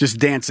 Just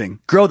dancing.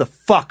 Grow the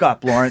fuck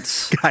up,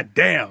 Lawrence. God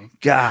damn.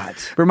 God.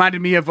 Reminded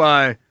me of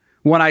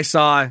one I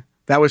saw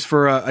that was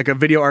for a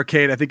video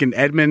arcade, I think in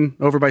Edmond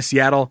over by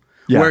Seattle,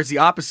 where it's the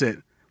opposite,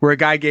 where a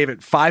guy gave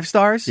it 5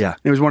 stars. Yeah.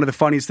 It was one of the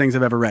funniest things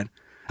I've ever read.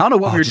 I don't know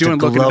what we were doing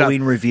looking it up.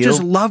 Review?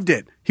 Just loved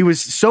it. He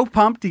was so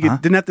pumped. He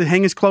didn't have to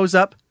hang his clothes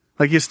up.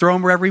 He just throw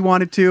them wherever he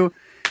wanted to.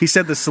 He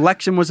said the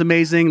selection was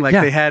amazing.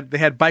 They had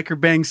Biker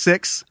Bang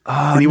 6,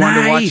 and he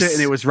wanted to watch it,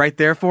 and it was right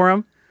there for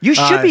him. You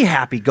should be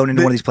happy going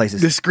into one of these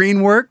places. The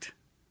screen worked.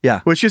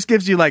 Yeah. Which just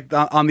gives you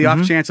on the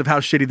off chance of how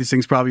shitty these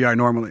things probably are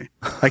normally.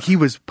 He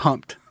was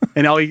pumped.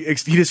 And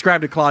he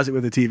described a closet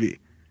with a TV.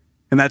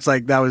 And that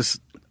was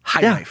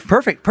high life.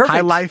 Perfect.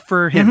 High life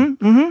for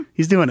him.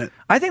 He's doing it.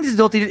 I think this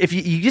adult theater, if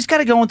you just got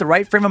to go with the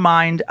right frame of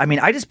mind. I mean,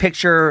 I just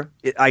picture,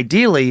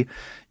 ideally,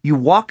 you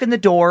walk in the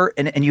door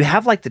and you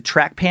have the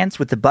track pants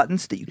with the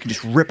buttons that you can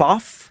just rip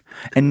off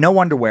and no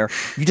underwear.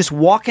 You just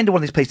walk into one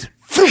of these places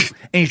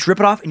and you just rip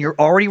it off and you're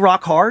already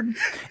rock hard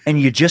and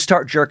you just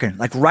start jerking.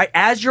 Right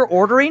as you're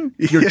ordering,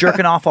 you're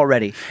jerking off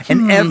already.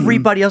 And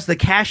everybody else, the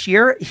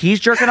cashier, he's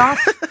jerking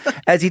off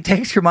as he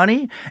takes your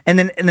money. And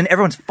then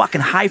everyone's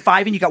fucking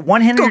high-fiving. You got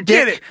one hand on your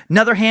dick,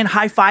 another hand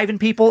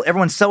high-fiving people.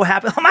 Everyone's so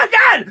happy. Oh my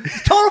God,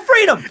 total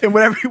freedom. And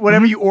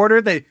whatever you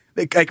order, they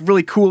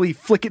really coolly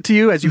flick it to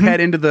you as you head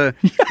into the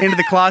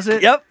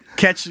closet. Yep.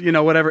 Catch,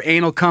 whatever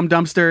anal cum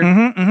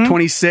dumpster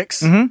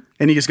 26, and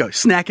you just go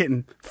snack it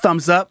and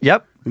thumbs up.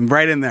 Yep. And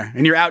right in there.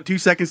 And you're out 2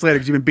 seconds later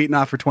because you've been beaten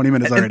off for 20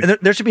 minutes already. And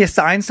there should be a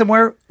sign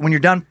somewhere, when you're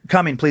done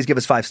coming, please give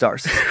us 5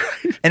 stars.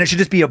 And it should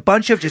just be a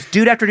bunch of just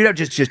dude after dude,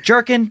 just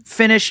jerking,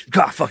 finish.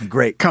 God, fucking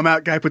great. Come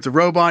out, guy puts a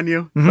robe on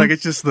you.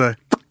 It's just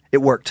it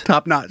worked.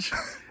 Top notch.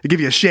 They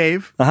give you a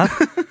shave.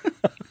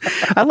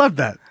 I love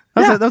that.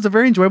 That was a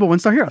very enjoyable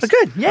 1-star Heroes.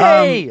 Good.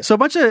 Yay. So a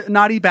bunch of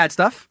naughty, bad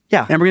stuff.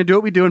 Yeah. And we're going to do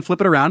what we do and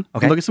flip it around.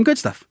 Okay. And look at some good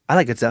stuff. I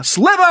like good stuff.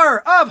 Sliver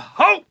of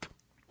Hope.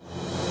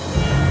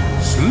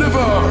 Sliver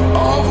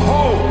of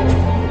Hope.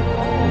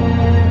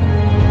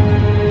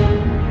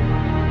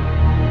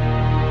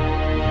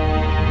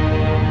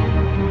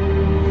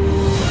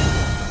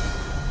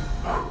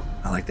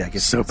 I like that.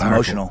 It's so powerful.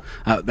 Emotional.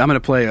 I'm going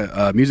to play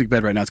a music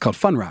bed right now. It's called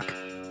Fun Rock.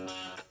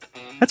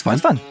 That's fun.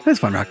 That's fun. That's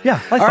Fun Rock.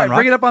 Yeah, I like All Fun right, Rock.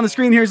 bring it up on the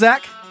screen here,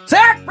 Zach.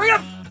 Zach, bring it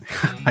up.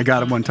 I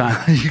got him one time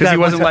because he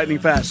wasn't lightning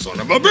fast. Son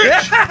of a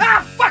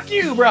bitch. Fuck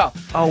you, bro.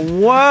 Oh,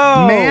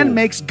 whoa. Man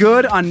makes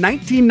good on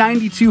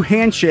 1992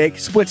 handshake,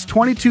 splits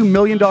 $22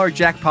 million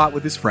jackpot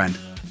with his friend.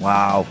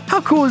 Wow.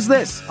 How cool is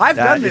this? I've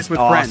That done this is with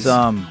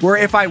awesome. friends. Where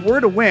if I were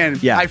to win,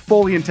 I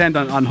fully intend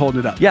on holding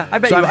it up. Yeah, I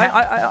bet So you.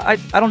 I'm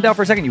I don't doubt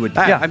for a second you would.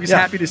 Yeah, I'm just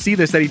happy to see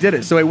this, that he did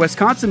it. So a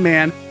Wisconsin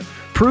man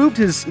proved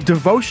his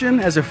devotion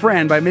as a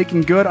friend by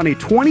making good on a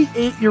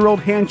 28-year-old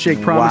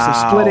handshake promise of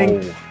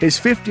splitting his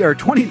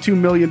 $22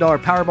 million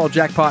Powerball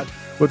jackpot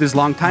with his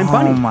longtime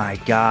buddy. Oh my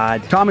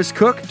God. Thomas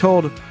Cook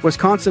told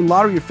Wisconsin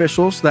lottery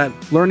officials that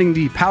learning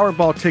the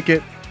Powerball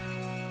ticket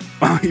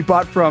he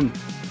bought from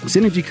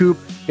Synergy Coop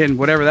in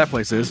whatever that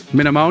place is,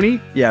 Menominee?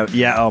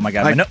 Yeah. Oh my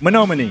God.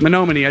 Menominee.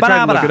 Menominee. I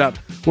tried to look it up.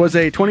 Was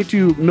a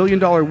 $22 million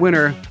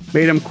winner,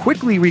 made him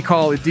quickly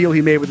recall a deal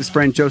he made with his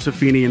friend Joseph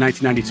Feeney in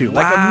 1992.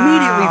 Like,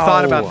 immediately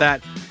thought about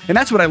that. And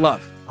that's what I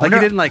love. Like, he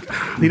didn't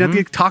he didn't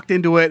get talked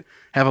into it,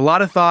 have a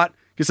lot of thought.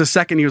 Just a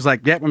second, he was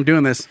like, yep, I'm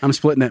doing this. I'm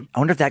splitting it. I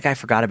wonder if that guy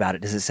forgot about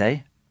it. Does it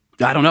say?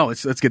 I don't know.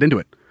 Let's get into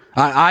it.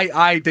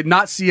 I did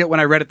not see it when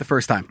I read it the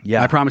first time.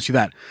 Yeah. I promise you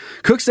that.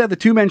 Cook said the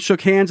two men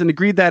shook hands and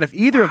agreed that if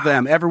either of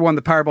them ever won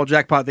the Powerball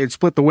jackpot, they'd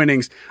split the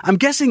winnings. I'm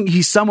guessing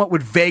he somewhat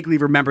would vaguely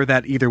remember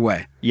that either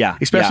way. Yeah.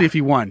 Especially if he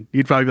won.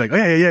 You'd probably be like,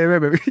 oh, yeah,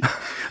 remember.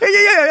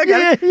 I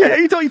got it. Yeah,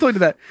 you told me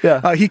that.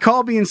 Yeah. He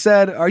called me and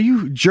said, are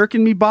you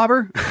jerking me,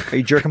 bobber? Are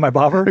you jerking my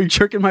bobber? Are you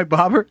jerking my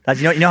bobber?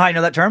 You know how I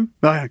know that term?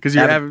 Oh, yeah, because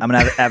you're I'm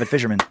an avid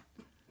fisherman.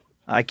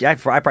 I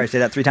probably say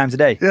that 3 times a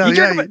day.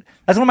 Yeah,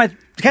 that's one of my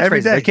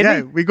catchphrases. Are you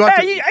kidding me? We go out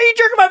are you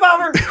jerking my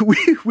bobber?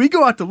 we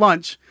go out to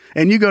lunch,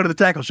 and you go to the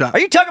tackle shop. Are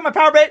you tugging my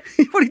power bait?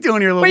 What are you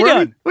doing here, little What are you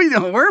worm? doing? What are you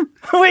doing, worm?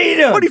 What are you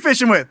doing? What are you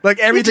fishing with? Like,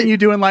 everything you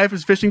do in life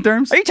is fishing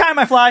terms? Are you tying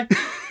my fly?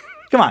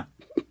 Come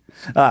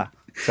on.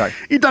 Sorry.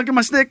 You dunking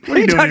my stick? What are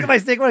you dunking my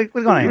stick? What's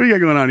going on here? What do you got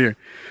going on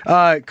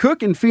here?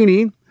 Cook and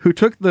Feeney, who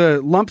took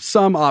the lump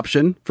sum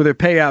option for their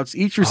payouts,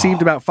 each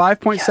received about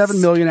 $5.7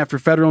 million after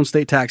federal and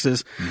state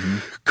taxes.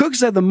 Cook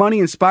said the money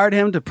inspired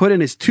him to put in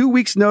his 2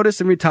 weeks'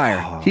 notice and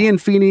retire. He and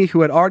Feeney,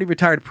 who had already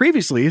retired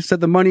previously, said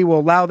the money will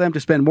allow them to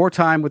spend more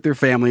time with their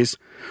families.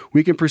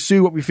 We can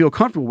pursue what we feel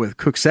comfortable with,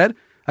 Cook said.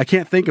 I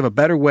can't think of a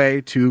better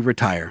way to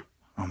retire.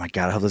 Oh my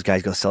God! I hope those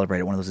guys go celebrate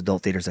at one of those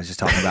adult theaters I was just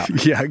talking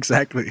about. Yeah,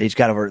 exactly. They each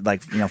got over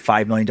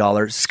 $5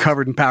 million. It's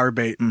covered in power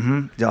bait.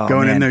 Oh,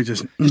 going man. in there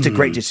just a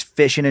great, just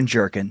fishing and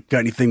jerking. Got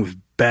anything with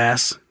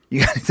bass?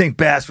 You got anything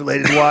bass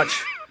related to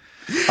watch?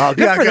 Oh,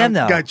 good for them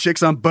though. Got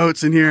chicks on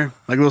boats in here,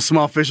 like little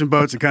small fishing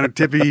boats, and kind of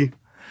tippy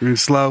and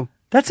slow.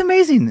 That's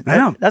amazing. I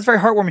know. That's very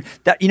heartwarming.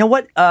 You know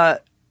what?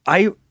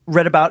 I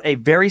read about a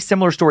very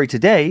similar story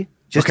today.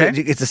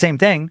 It's the same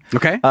thing.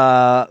 Okay.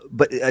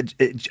 But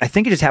I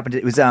think it just happened.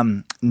 It was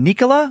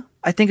Nikola,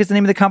 I think is the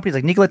name of the company. It's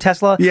like Nikola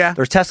Tesla. Yeah.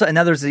 There's Tesla, and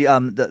now there's the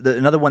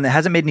another one that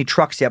hasn't made any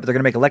trucks yet, but they're going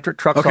to make electric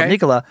trucks called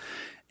Nikola.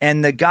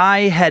 And the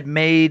guy had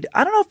made,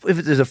 I don't know if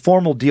there's a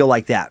formal deal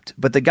like that,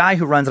 but the guy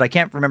who runs it, I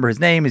can't remember his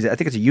name. I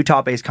think it's a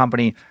Utah-based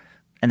company,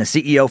 and the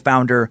CEO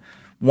founder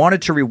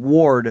wanted to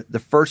reward the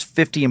first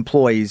 50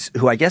 employees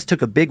who I guess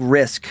took a big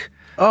risk.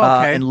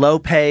 And low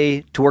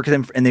pay to work with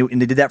him, and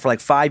they did that for like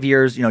 5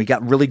 years. You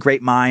got really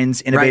great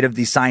minds, innovative,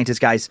 these scientist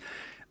guys.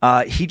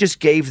 He just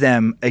gave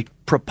them a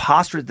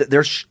preposterous.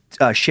 Their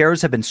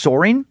shares have been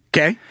soaring.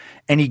 Okay,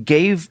 and he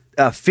gave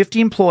 50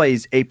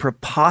 employees a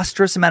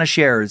preposterous amount of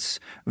shares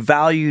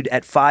valued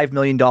at $5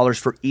 million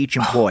for each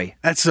employee.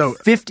 That's so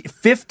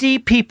 50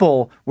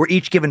 people were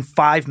each given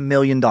 $5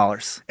 million.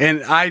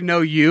 And I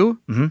know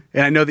you, and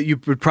I know that you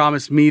would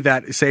promise me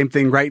that same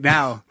thing right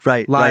now,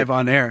 live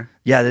on air.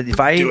 Yeah,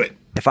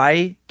 if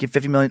I give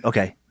 50 million,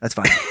 okay, that's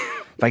fine.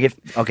 If I get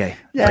 50,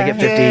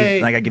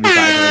 then I gotta give you 5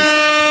 at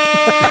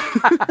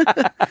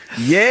least.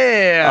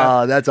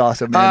 Yeah. That's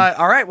awesome, man.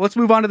 All right, let's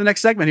move on to the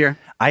next segment here.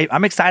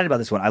 I'm excited about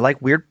this one. I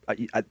like weird.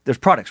 There's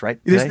products, right?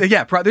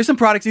 There's some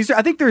products.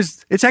 I think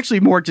it's actually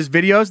more just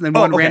videos and then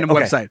one random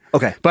website.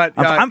 Okay. But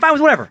I'm fine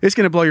with whatever. It's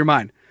going to blow your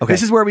mind. Okay.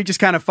 This is where we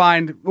just kind of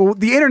find,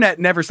 the internet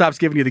never stops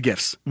giving you the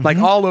gifts, like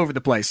all over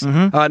the place.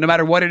 No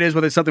matter what it is,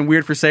 whether it's something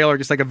weird for sale or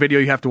just like a video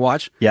you have to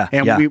watch. Yeah.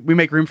 And we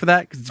make room for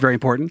that because it's very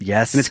important.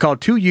 Yes. And it's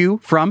called To You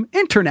from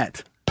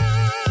Internet.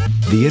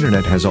 The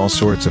internet has all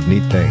sorts of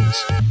neat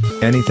things.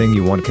 Anything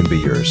you want can be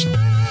yours.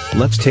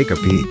 Let's take a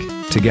peek,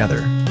 together,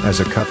 as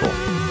a couple.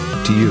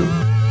 To You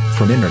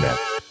from Internet.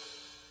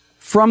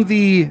 From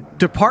the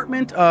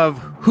Department of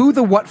Who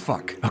the What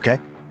Fuck. Okay.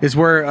 Is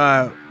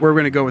where we're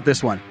going to go with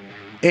this one.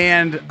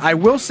 And I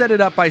will set it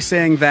up by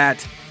saying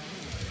that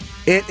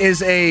it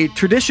is a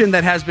tradition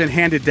that has been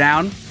handed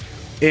down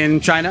in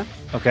China.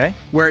 Okay.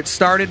 Where it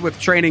started with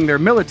training their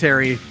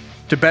military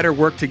to better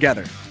work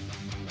together.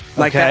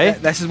 Like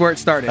this is where it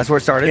started. That's where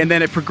it started. And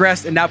then it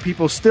progressed, and now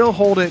people still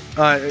hold it,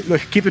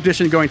 keep the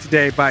tradition going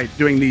today by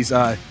doing these,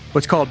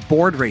 what's called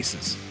board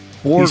races.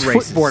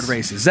 Footboard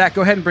races. Zach,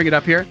 go ahead and bring it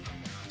up here.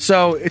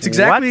 So it's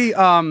exactly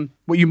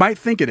what you might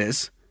think it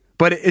is,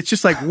 but it's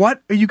just like,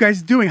 what are you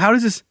guys doing? How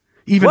does this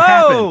even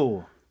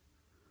happen?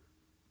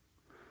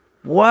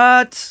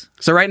 What?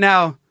 So right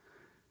now,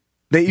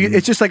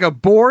 it's just like a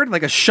board,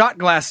 like a shot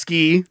glass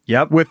ski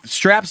with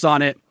straps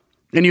on it.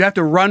 And you have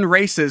to run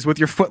races with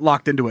your foot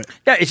locked into it.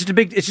 Yeah, it's just a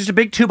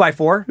big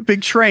 2x4. A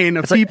big train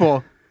of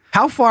people.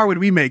 How far would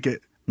we make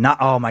it?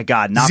 Oh my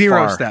God, not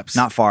 0 far. steps.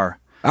 Not far.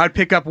 I'd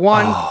pick up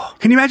one.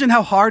 Can you imagine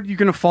how hard you're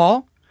going to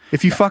fall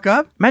if you fuck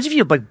up? Imagine if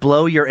you like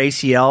blow your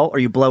ACL or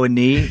you blow a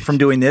knee from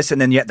doing this, and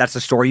then that's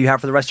the story you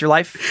have for the rest of your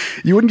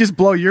life. You wouldn't just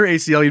blow your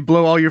ACL; you'd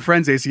blow all your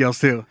friends' ACLs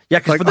too. Yeah,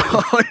 because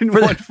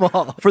one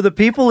fall. For the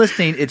people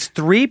listening, it's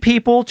 3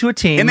 people to a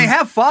team, and they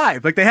have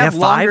 5. Like they have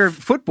longer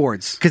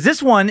footboards. Because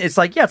this one, it's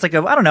like it's like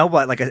I don't know,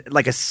 but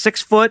like a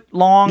 6 foot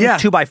long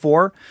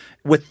 2x4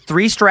 with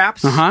 3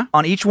 straps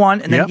on each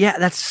one, and then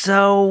that's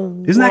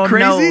so. Isn't that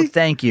crazy? No,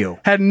 thank you.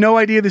 Had no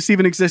idea this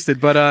even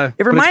existed, but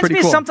it reminds me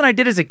of something I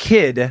did as a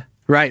kid.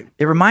 Right.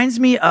 It reminds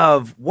me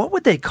of, what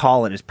would they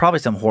call it? It's probably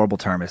some horrible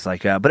term. It's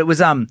like, but it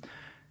was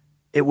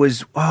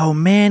oh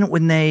man,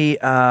 when they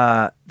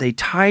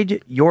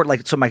tied your,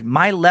 like, so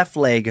my left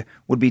leg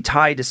would be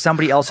tied to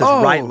somebody else's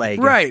right leg.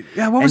 Right.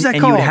 Yeah. What was that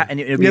called? And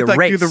it would be a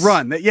race. Do the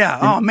run. Yeah.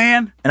 Oh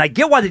man. And I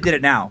get why they did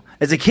it now.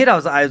 As a kid, I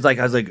was like,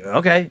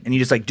 okay, and you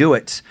just like do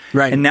it.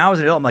 Right. And now as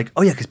an adult, I'm like,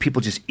 oh yeah, because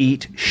people just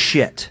eat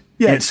shit.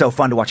 Yeah. And it's so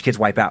fun to watch kids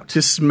wipe out.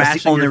 Just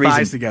smashing your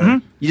thighs together.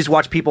 Mm-hmm. You just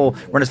watch people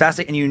run as fast,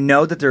 and you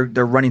know that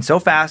they're running so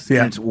fast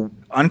and it's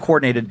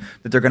uncoordinated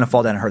that they're going to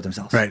fall down and hurt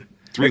themselves. Right.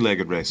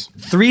 3-legged race.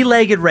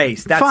 3-legged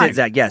race. That's Fine. it,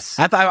 Zach. Yes.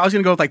 I thought I was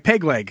going to go with like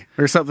peg leg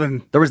or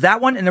something. There was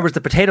that one, and there was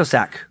the potato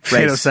sack race.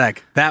 Potato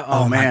sack. That.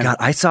 Oh man. My God.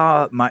 I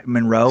saw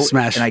Monroe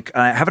smash, and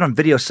I have it on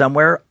video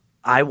somewhere.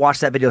 I watched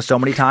that video so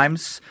many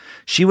times.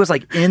 She was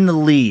like in the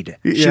lead.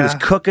 Yeah. She was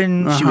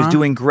cooking. She was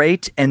doing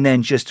great, and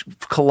then just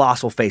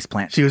colossal face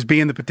plant. She was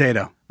being the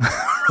potato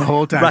the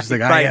whole time. She's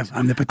like,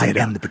 I'm the potato.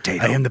 I am the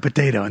potato. I am the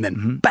potato, and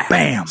then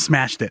bam,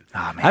 smashed it.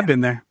 Oh, man. I've been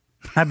there.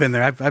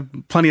 I've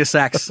plenty of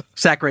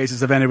sack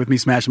races have ended with me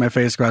smashing my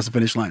face across the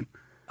finish line.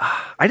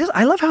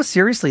 I love how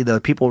seriously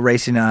the people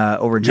racing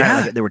over in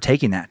China they were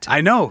taking that.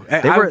 I know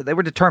they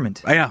were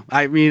determined. Yeah,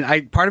 I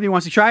mean, part of me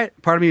wants to try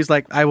it. Part of me is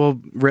like, I will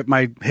rip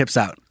my hips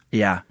out.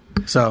 Yeah.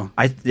 So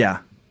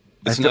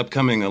it's an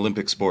upcoming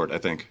Olympic sport, I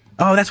think.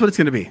 Oh, that's what it's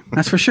going to be.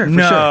 That's for sure.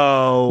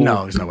 No,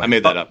 there's no way. I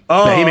made that up.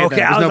 Oh, he made okay.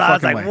 That. There's no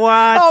fucking way.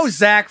 What? Oh,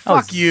 Zach,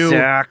 fuck you,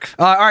 Zach.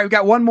 All right, we've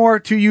got one more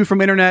to you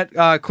from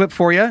internet clip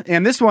for you,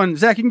 and this one,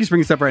 Zach, you can just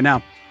bring this up right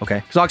now.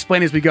 Okay. So I'll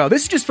explain as we go.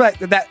 This is just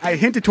that I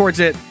hinted towards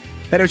it,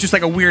 that it was just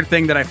like a weird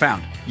thing that I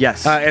found.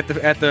 Yes. At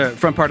the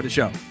front part of the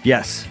show.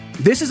 Yes.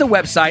 This is a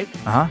website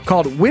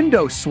called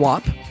Window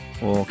Swap.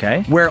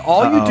 Okay. Where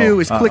all you do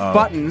is click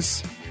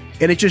buttons,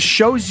 and it just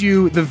shows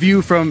you the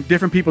view from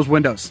different people's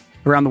windows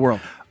around the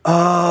world.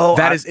 Oh,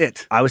 that is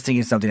it. I was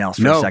thinking something else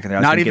for a second there.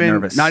 I was getting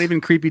nervous. Not even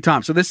Creepy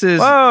Tom. So this is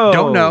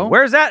don't know.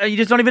 Where's that? You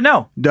just don't even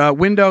know. The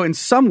window in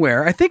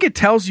somewhere. I think it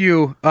tells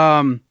you.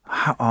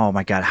 Oh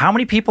my God! How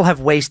many people have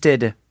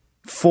wasted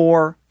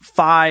 4,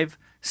 5,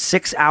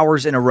 6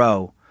 hours in a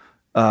row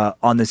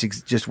on this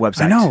just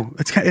website? I know.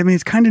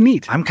 It's kind of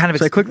neat. I'm kind of.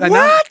 So I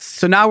clicked.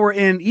 So now we're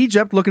in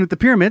Egypt looking at the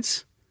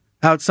pyramids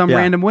out some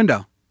random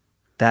window.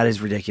 That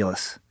is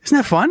ridiculous. Isn't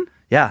that fun?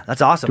 Yeah,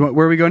 that's awesome.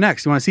 Where do we go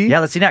next? You want to see?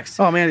 Yeah, let's see next.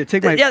 Oh man, these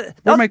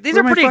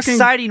are pretty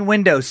exciting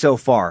windows so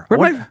far.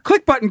 Where'd my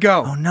click button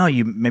go? Oh no,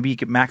 maybe you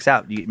could max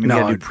out. You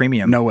gotta do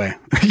premium. No way.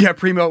 Yeah,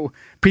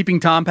 Peeping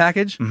Tom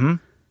package. Mm-hmm.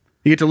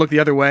 You get to look the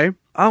other way.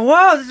 Oh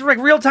wow, this is like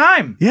real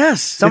time.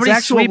 Yes, somebody's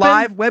actual sweeping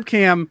live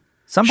webcam.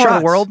 Some part of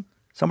the world,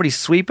 somebody's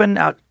sweeping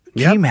out.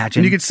 Can you imagine?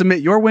 And you could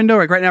submit your window.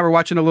 Like right now, we're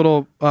watching a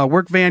little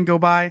work van go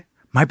by.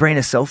 My brain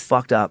is so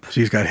fucked up.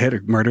 She's got hit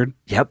or murdered.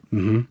 Yep.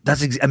 Mm-hmm.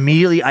 That's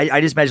immediately.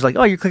 I just imagine like,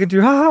 oh, you're clicking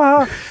through,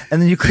 and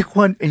then you click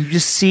one, and you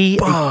just see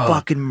a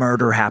fucking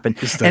murder happen,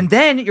 and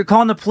then you're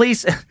calling the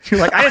police. You're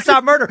like, I just saw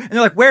a murder, and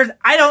they're like, where's?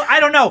 I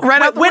don't know.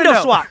 Right out the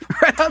window swap.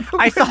 Right out the window.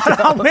 I saw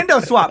it on window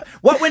swap.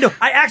 What window?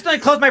 I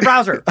accidentally closed my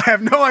browser. I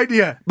have no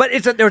idea. But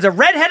there was a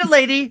redheaded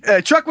lady.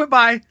 A truck went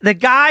by. The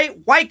guy,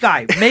 white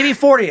guy, maybe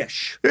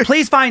 40-ish.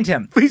 Please find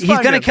him. He's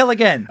gonna kill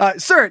again.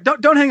 Sir,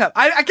 don't hang up.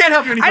 I can't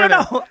help you any further. I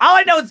don't know. All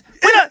I know is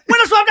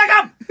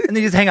windowswap.com. And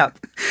then you just hang up.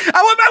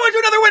 I went to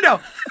another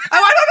window. I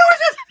don't know what's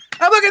this.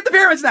 I'm looking at the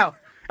pyramids now.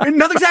 And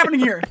nothing's happening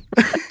here.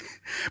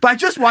 But I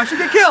just watched him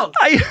get killed.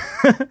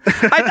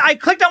 I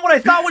clicked on what I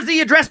thought was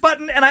the address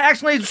button, and I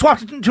accidentally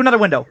swapped it to another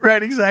window.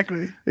 Right,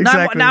 exactly.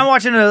 Now I'm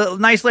watching a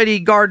nice lady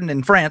garden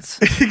in France.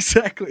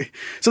 Exactly.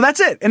 So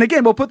that's it. And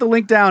again, we'll put the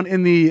link down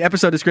in the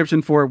episode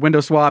description for window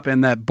swap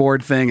and that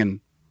board thing and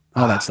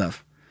all that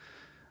stuff.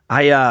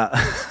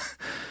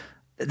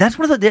 That's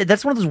one of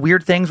those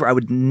weird things where I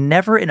would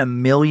never in a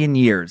million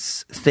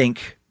years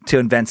think to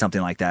invent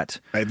something like that.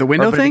 Right, the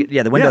window thing?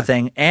 Yeah, the window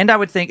thing. And I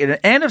would think,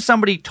 and if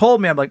somebody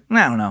told me, I'm like,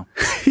 I don't know.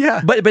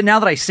 Yeah. But now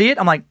that I see it,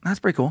 I'm like,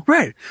 that's pretty cool.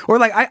 Right. Or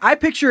like, I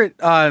picture it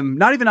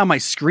not even on my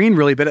screen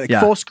really, but like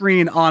full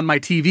screen on my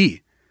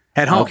TV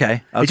at home.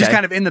 Okay. It's just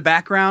kind of in the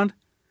background.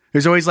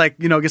 There's always like,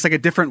 just like a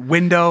different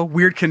window,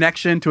 weird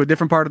connection to a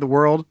different part of the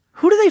world.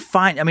 Who do they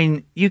find? I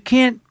mean, you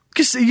can't.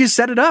 You just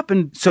set it up.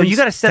 So you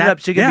got to set it up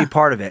so you can be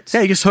part of it.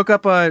 Yeah, you just hook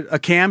up a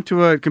cam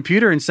to a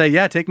computer and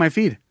say, take my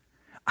feed.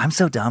 I'm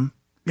so dumb.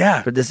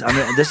 Yeah. But this is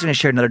going to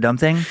share another dumb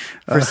thing.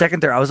 For a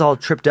second there, I was all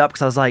tripped up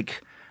because I was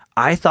like,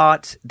 I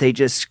thought they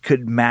just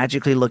could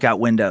magically look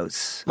out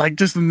windows. Like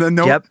just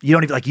no. Yep.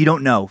 You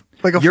don't know.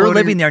 Like you're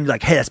living there and you're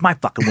like, hey, that's my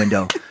fucking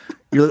window.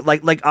 You're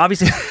like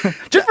obviously,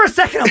 just for a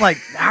second, I'm like,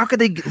 how could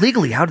they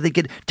legally? How do they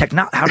get how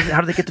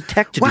do they get the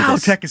tech to do this? Wow,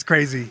 tech is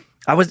crazy.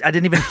 I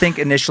didn't even think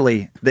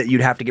initially that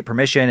you'd have to get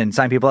permission and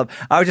sign people up.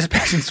 I was just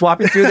picturing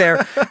swapping through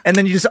there, and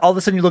then you just all of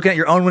a sudden you're looking at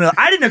your own window.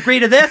 I didn't agree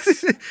to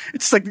this.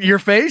 It's like your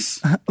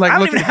face. Like I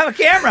don't even have a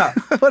camera.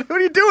 What are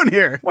you doing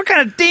here? What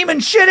kind of demon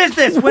shit is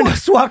this?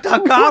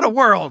 WindowSwap.com. What a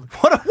world.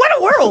 What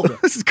a world.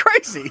 This is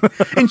crazy.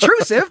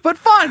 Intrusive, but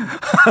fun.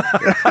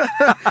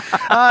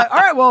 All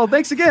right, well,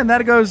 thanks again.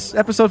 That goes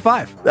episode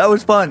 5. That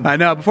was fun. I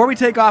know. Before we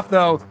take off,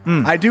 though,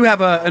 I do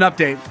have an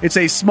update. It's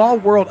a Small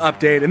World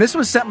update, and this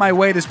was sent my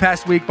way this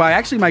past week by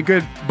actually my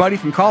good buddy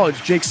from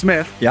college, Jake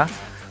Smith. Yeah.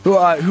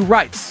 Who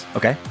writes.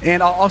 Okay.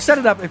 And I'll set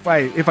it up if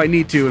I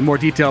need to in more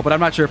detail, but I'm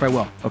not sure if I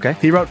will. Okay.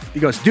 He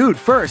goes, dude,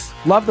 first,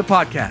 love the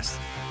podcast.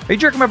 Are you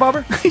jerking my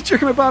bobber? Are you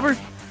jerking my bobber?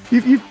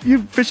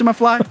 You fishing my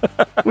fly?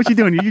 What you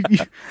doing?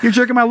 You're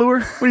jerking my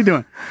lure? What are you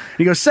doing?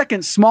 He goes,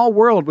 second, Small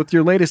World with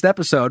your latest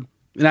episode.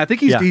 And I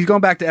think he's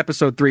going back to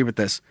episode 3 with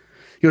this.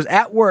 He goes,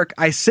 at work,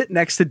 I sit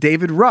next to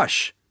David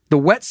Rush, the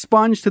wet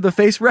sponge to the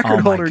face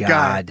record holder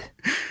guy.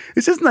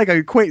 This isn't like an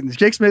acquaintance.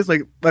 Jake Smith's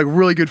like a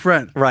really good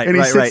friend. Right. And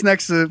he sits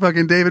next to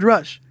fucking David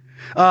Rush.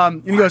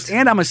 And he goes,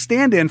 and I'm a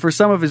stand-in for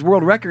some of his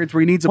world records where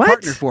he needs a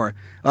partner for.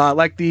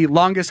 Like the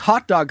longest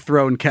hot dog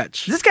throw and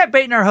catch. Is this guy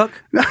baiting our hook?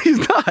 No, he's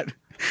not.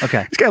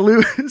 Okay.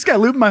 This guy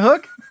lubing my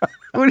hook?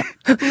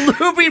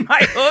 Lubing my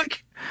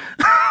hook?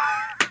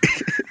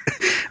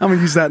 I'm going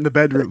to use that in the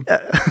bedroom.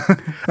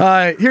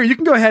 Here, you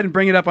can go ahead and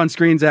bring it up on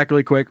screen, Zach,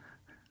 really quick.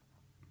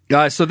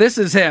 So this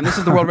is him. This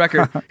is the world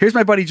record. Here's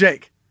my buddy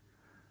Jake.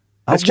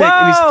 That's Jake,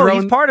 and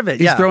he's part of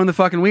it. He's throwing the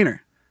fucking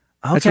wiener.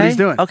 Okay. That's what he's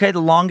doing. Okay,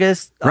 the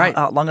longest,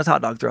 longest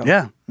hot dog throw.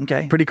 Yeah.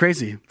 Okay. Pretty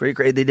crazy. Pretty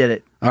great. They did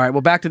it. All right.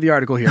 Well, back to the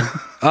article here.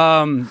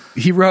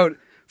 He wrote,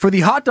 for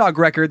the hot dog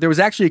record, there was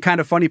actually a kind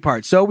of funny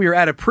part. So we were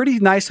at a pretty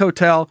nice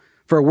hotel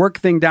for a work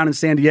thing down in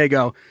San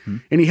Diego,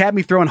 and he had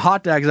me throwing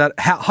hot dogs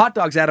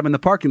at him in the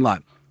parking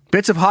lot.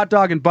 Bits of hot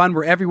dog and bun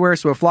were everywhere,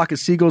 so a flock of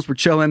seagulls were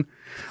chilling.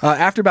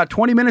 After about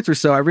 20 minutes or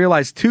so, I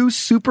realized 2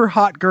 super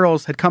hot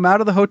girls had come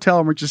out of the hotel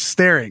and were just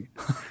staring.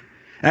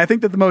 And I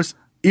think that the most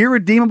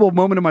irredeemable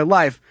moment of my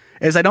life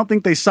is I don't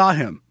think they saw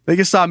him. They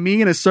just saw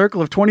me in a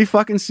circle of 20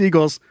 fucking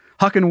seagulls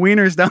hucking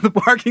wieners down the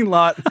parking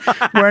lot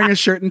wearing a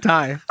shirt and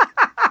tie.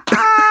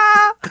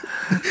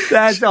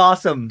 That's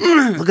awesome.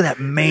 Look at that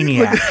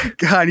maniac.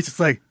 God, he's just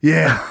like,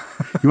 yeah,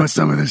 you want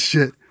some of this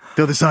shit?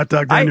 Throw this hot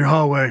dog down your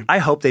hallway. I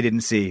hope they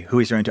didn't see who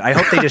he's referring to. I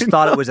hope they just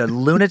thought it was a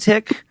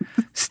lunatic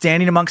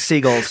standing amongst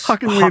seagulls,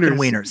 hucking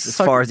wieners as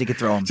far as he could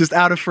throw them. Just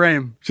out of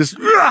frame. Just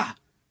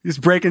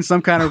breaking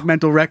some kind of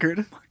mental record.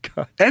 Oh my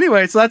God.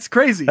 Anyway, so that's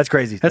crazy. That's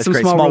crazy. That's some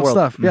great. small world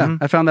stuff. Mm-hmm. Yeah,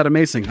 I found that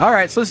amazing. All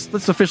right, so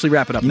let's officially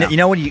wrap it up now. You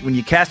know when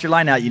you cast your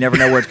line out, you never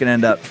know where it's going to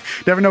end up.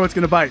 Never know what's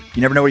going to bite.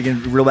 You never know where you're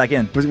going to reel back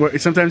in.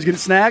 Sometimes you get it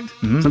snagged.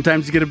 Mm-hmm.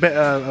 Sometimes you get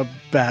a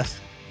bass.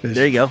 Fish.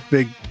 There you go.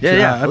 Big.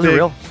 Yeah. Those are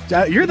real.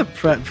 You're the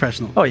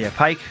professional. Oh, yeah.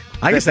 Pike.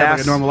 I guess I have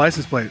like a normal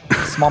license plate.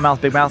 Small mouth,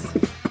 big mouth.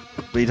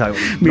 What are you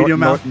talking about? Medium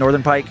mouth.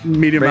 Northern pike.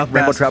 Medium mouth.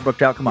 Rainbow trout, brook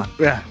trout. Come on.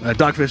 Yeah.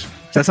 Dogfish.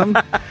 Is that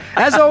something?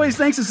 As always,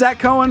 thanks to Zach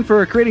Cohen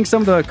for creating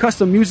some of the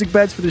custom music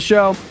beds for the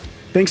show.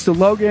 Thanks to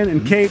Logan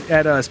and Kate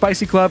at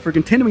Spicy Club for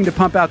continuing to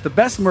pump out the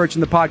best merch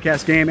in the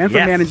podcast game and for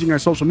managing our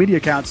social media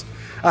accounts.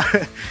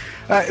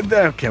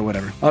 Okay,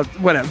 whatever.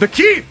 Whatever. The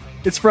Keith!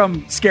 It's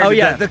from Scared to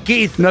Death. The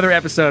Keith. Another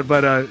episode,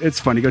 but it's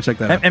funny. Go check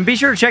that out. And be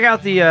sure to check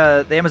out the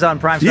Amazon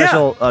Prime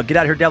special, Get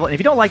Out Here Devil. And if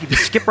you don't like it,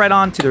 just skip right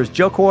on to there's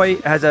Joe Coy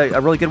has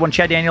a really good one.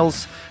 Chad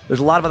Daniels. There's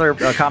a lot of other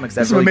comics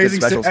that have really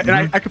good specials. And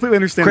I completely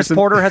understand. Chris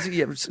Porter has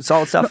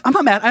solid stuff. I'm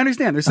not mad. I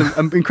understand. There's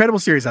some incredible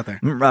series out there.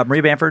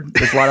 Marie Bamford.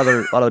 There's a lot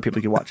of other people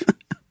you can watch.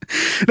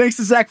 Thanks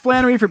to Zach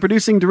Flannery for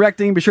producing,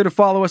 directing. Be sure to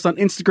follow us on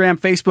Instagram,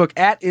 Facebook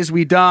at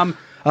IsWeDumb.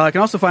 You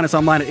can also find us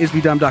online at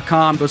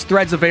iswedumb.com. Those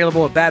threads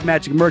available at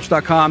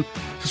badmagicmerch.com.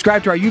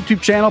 Subscribe to our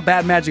YouTube channel,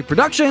 Bad Magic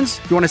Productions.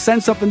 If you want to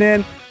send something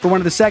in for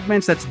one of the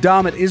segments, that's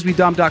dumb at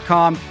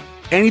iswedumb.com.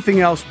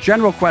 Anything else,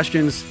 general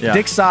questions,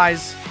 dick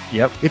size.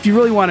 Yep. If you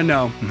really want to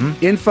know,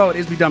 info at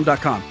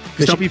iswedumb.com.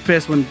 Just don't be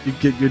pissed when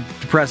you're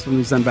depressed when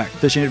you send back.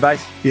 Fishing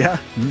advice? Yeah.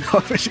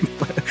 Fishing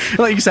advice.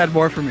 Like you said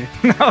more for me.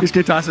 No. Just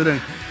gonna toss it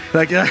in.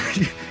 Like, you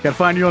gotta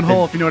find your own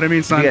hole if you know what I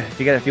mean, son.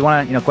 If you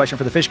want a question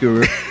for the fish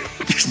guru, you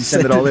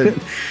send it all in.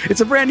 It's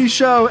a brand new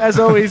show. As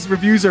always,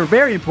 reviews are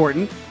very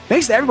important.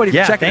 Thanks to everybody for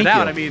checking it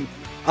out. I mean,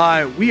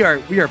 we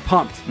are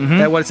pumped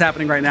at what's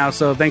happening right now.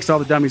 So thanks to all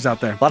the dummies out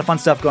there. A lot of fun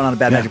stuff going on at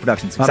Bad Magic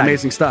Productions. A lot of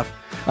amazing stuff.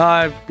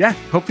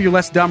 Hopefully you're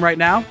less dumb right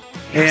now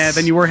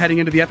than you were heading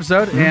into the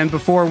episode. And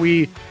before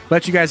we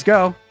let you guys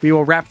go, we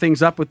will wrap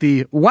things up with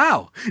the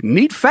wow,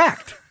 neat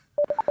fact.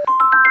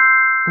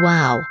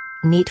 Wow,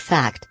 neat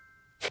fact.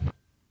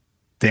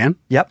 Dan?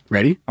 Yep.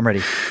 Ready? I'm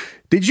ready.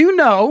 Did you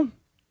know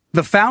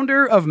the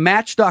founder of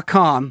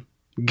Match.com,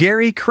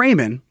 Gary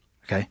Kramen,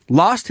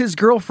 lost his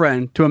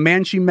girlfriend to a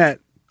man she met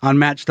on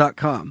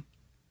Match.com?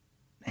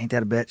 Ain't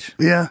that a bitch?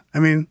 Yeah. I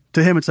mean,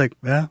 to him, it's like,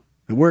 yeah,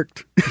 it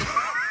worked.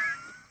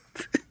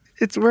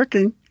 It's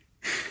working.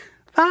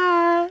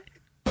 Bye.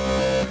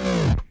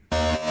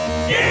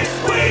 Yes,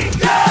 we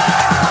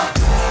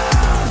go!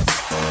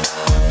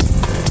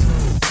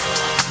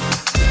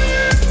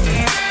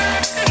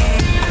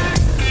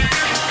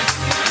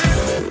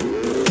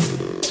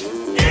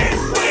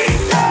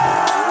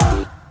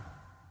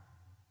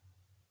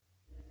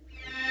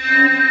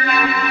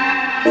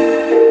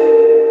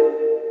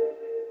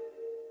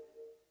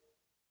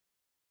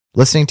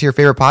 Listening to your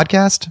favorite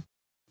podcast?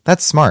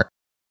 That's smart.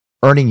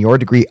 Earning your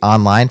degree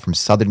online from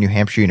Southern New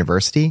Hampshire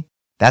University?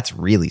 That's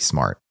really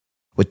smart.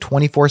 With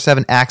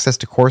 24/7 access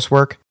to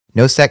coursework,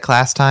 no set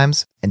class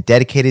times, and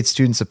dedicated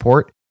student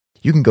support,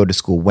 you can go to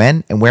school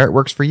when and where it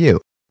works for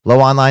you.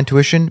 Low online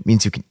tuition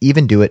means you can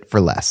even do it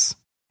for less.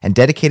 And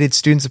dedicated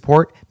student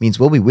support means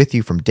we'll be with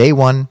you from day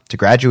one to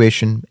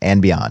graduation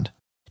and beyond.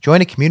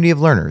 Join a community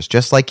of learners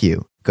just like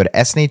you. Go to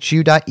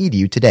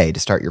snhu.edu today to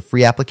start your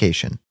free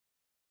application.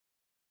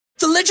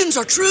 The legends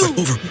are true.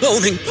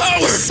 Overwhelming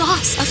power! The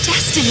sauce of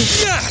destiny.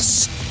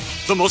 Yes!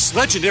 The most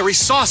legendary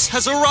sauce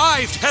has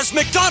arrived as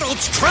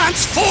McDonald's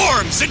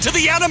transforms into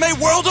the anime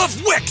world of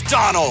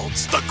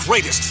WickDonald's. The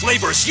greatest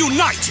flavors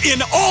unite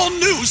in all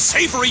new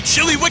savory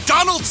chili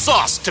McDonald's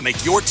sauce to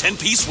make your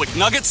 10-piece Wick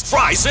Nuggets,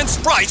 fries, and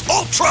Sprite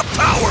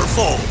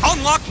ultra-powerful.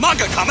 Unlock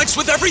manga comics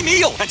with every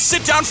meal and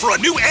sit down for a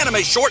new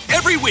anime short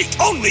every week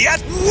only at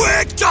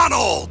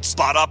WickDonald's.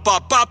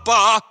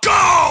 Ba-da-ba-ba-ba,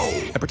 go!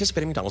 At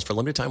participating McDonald's for a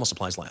limited time while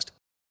supplies last.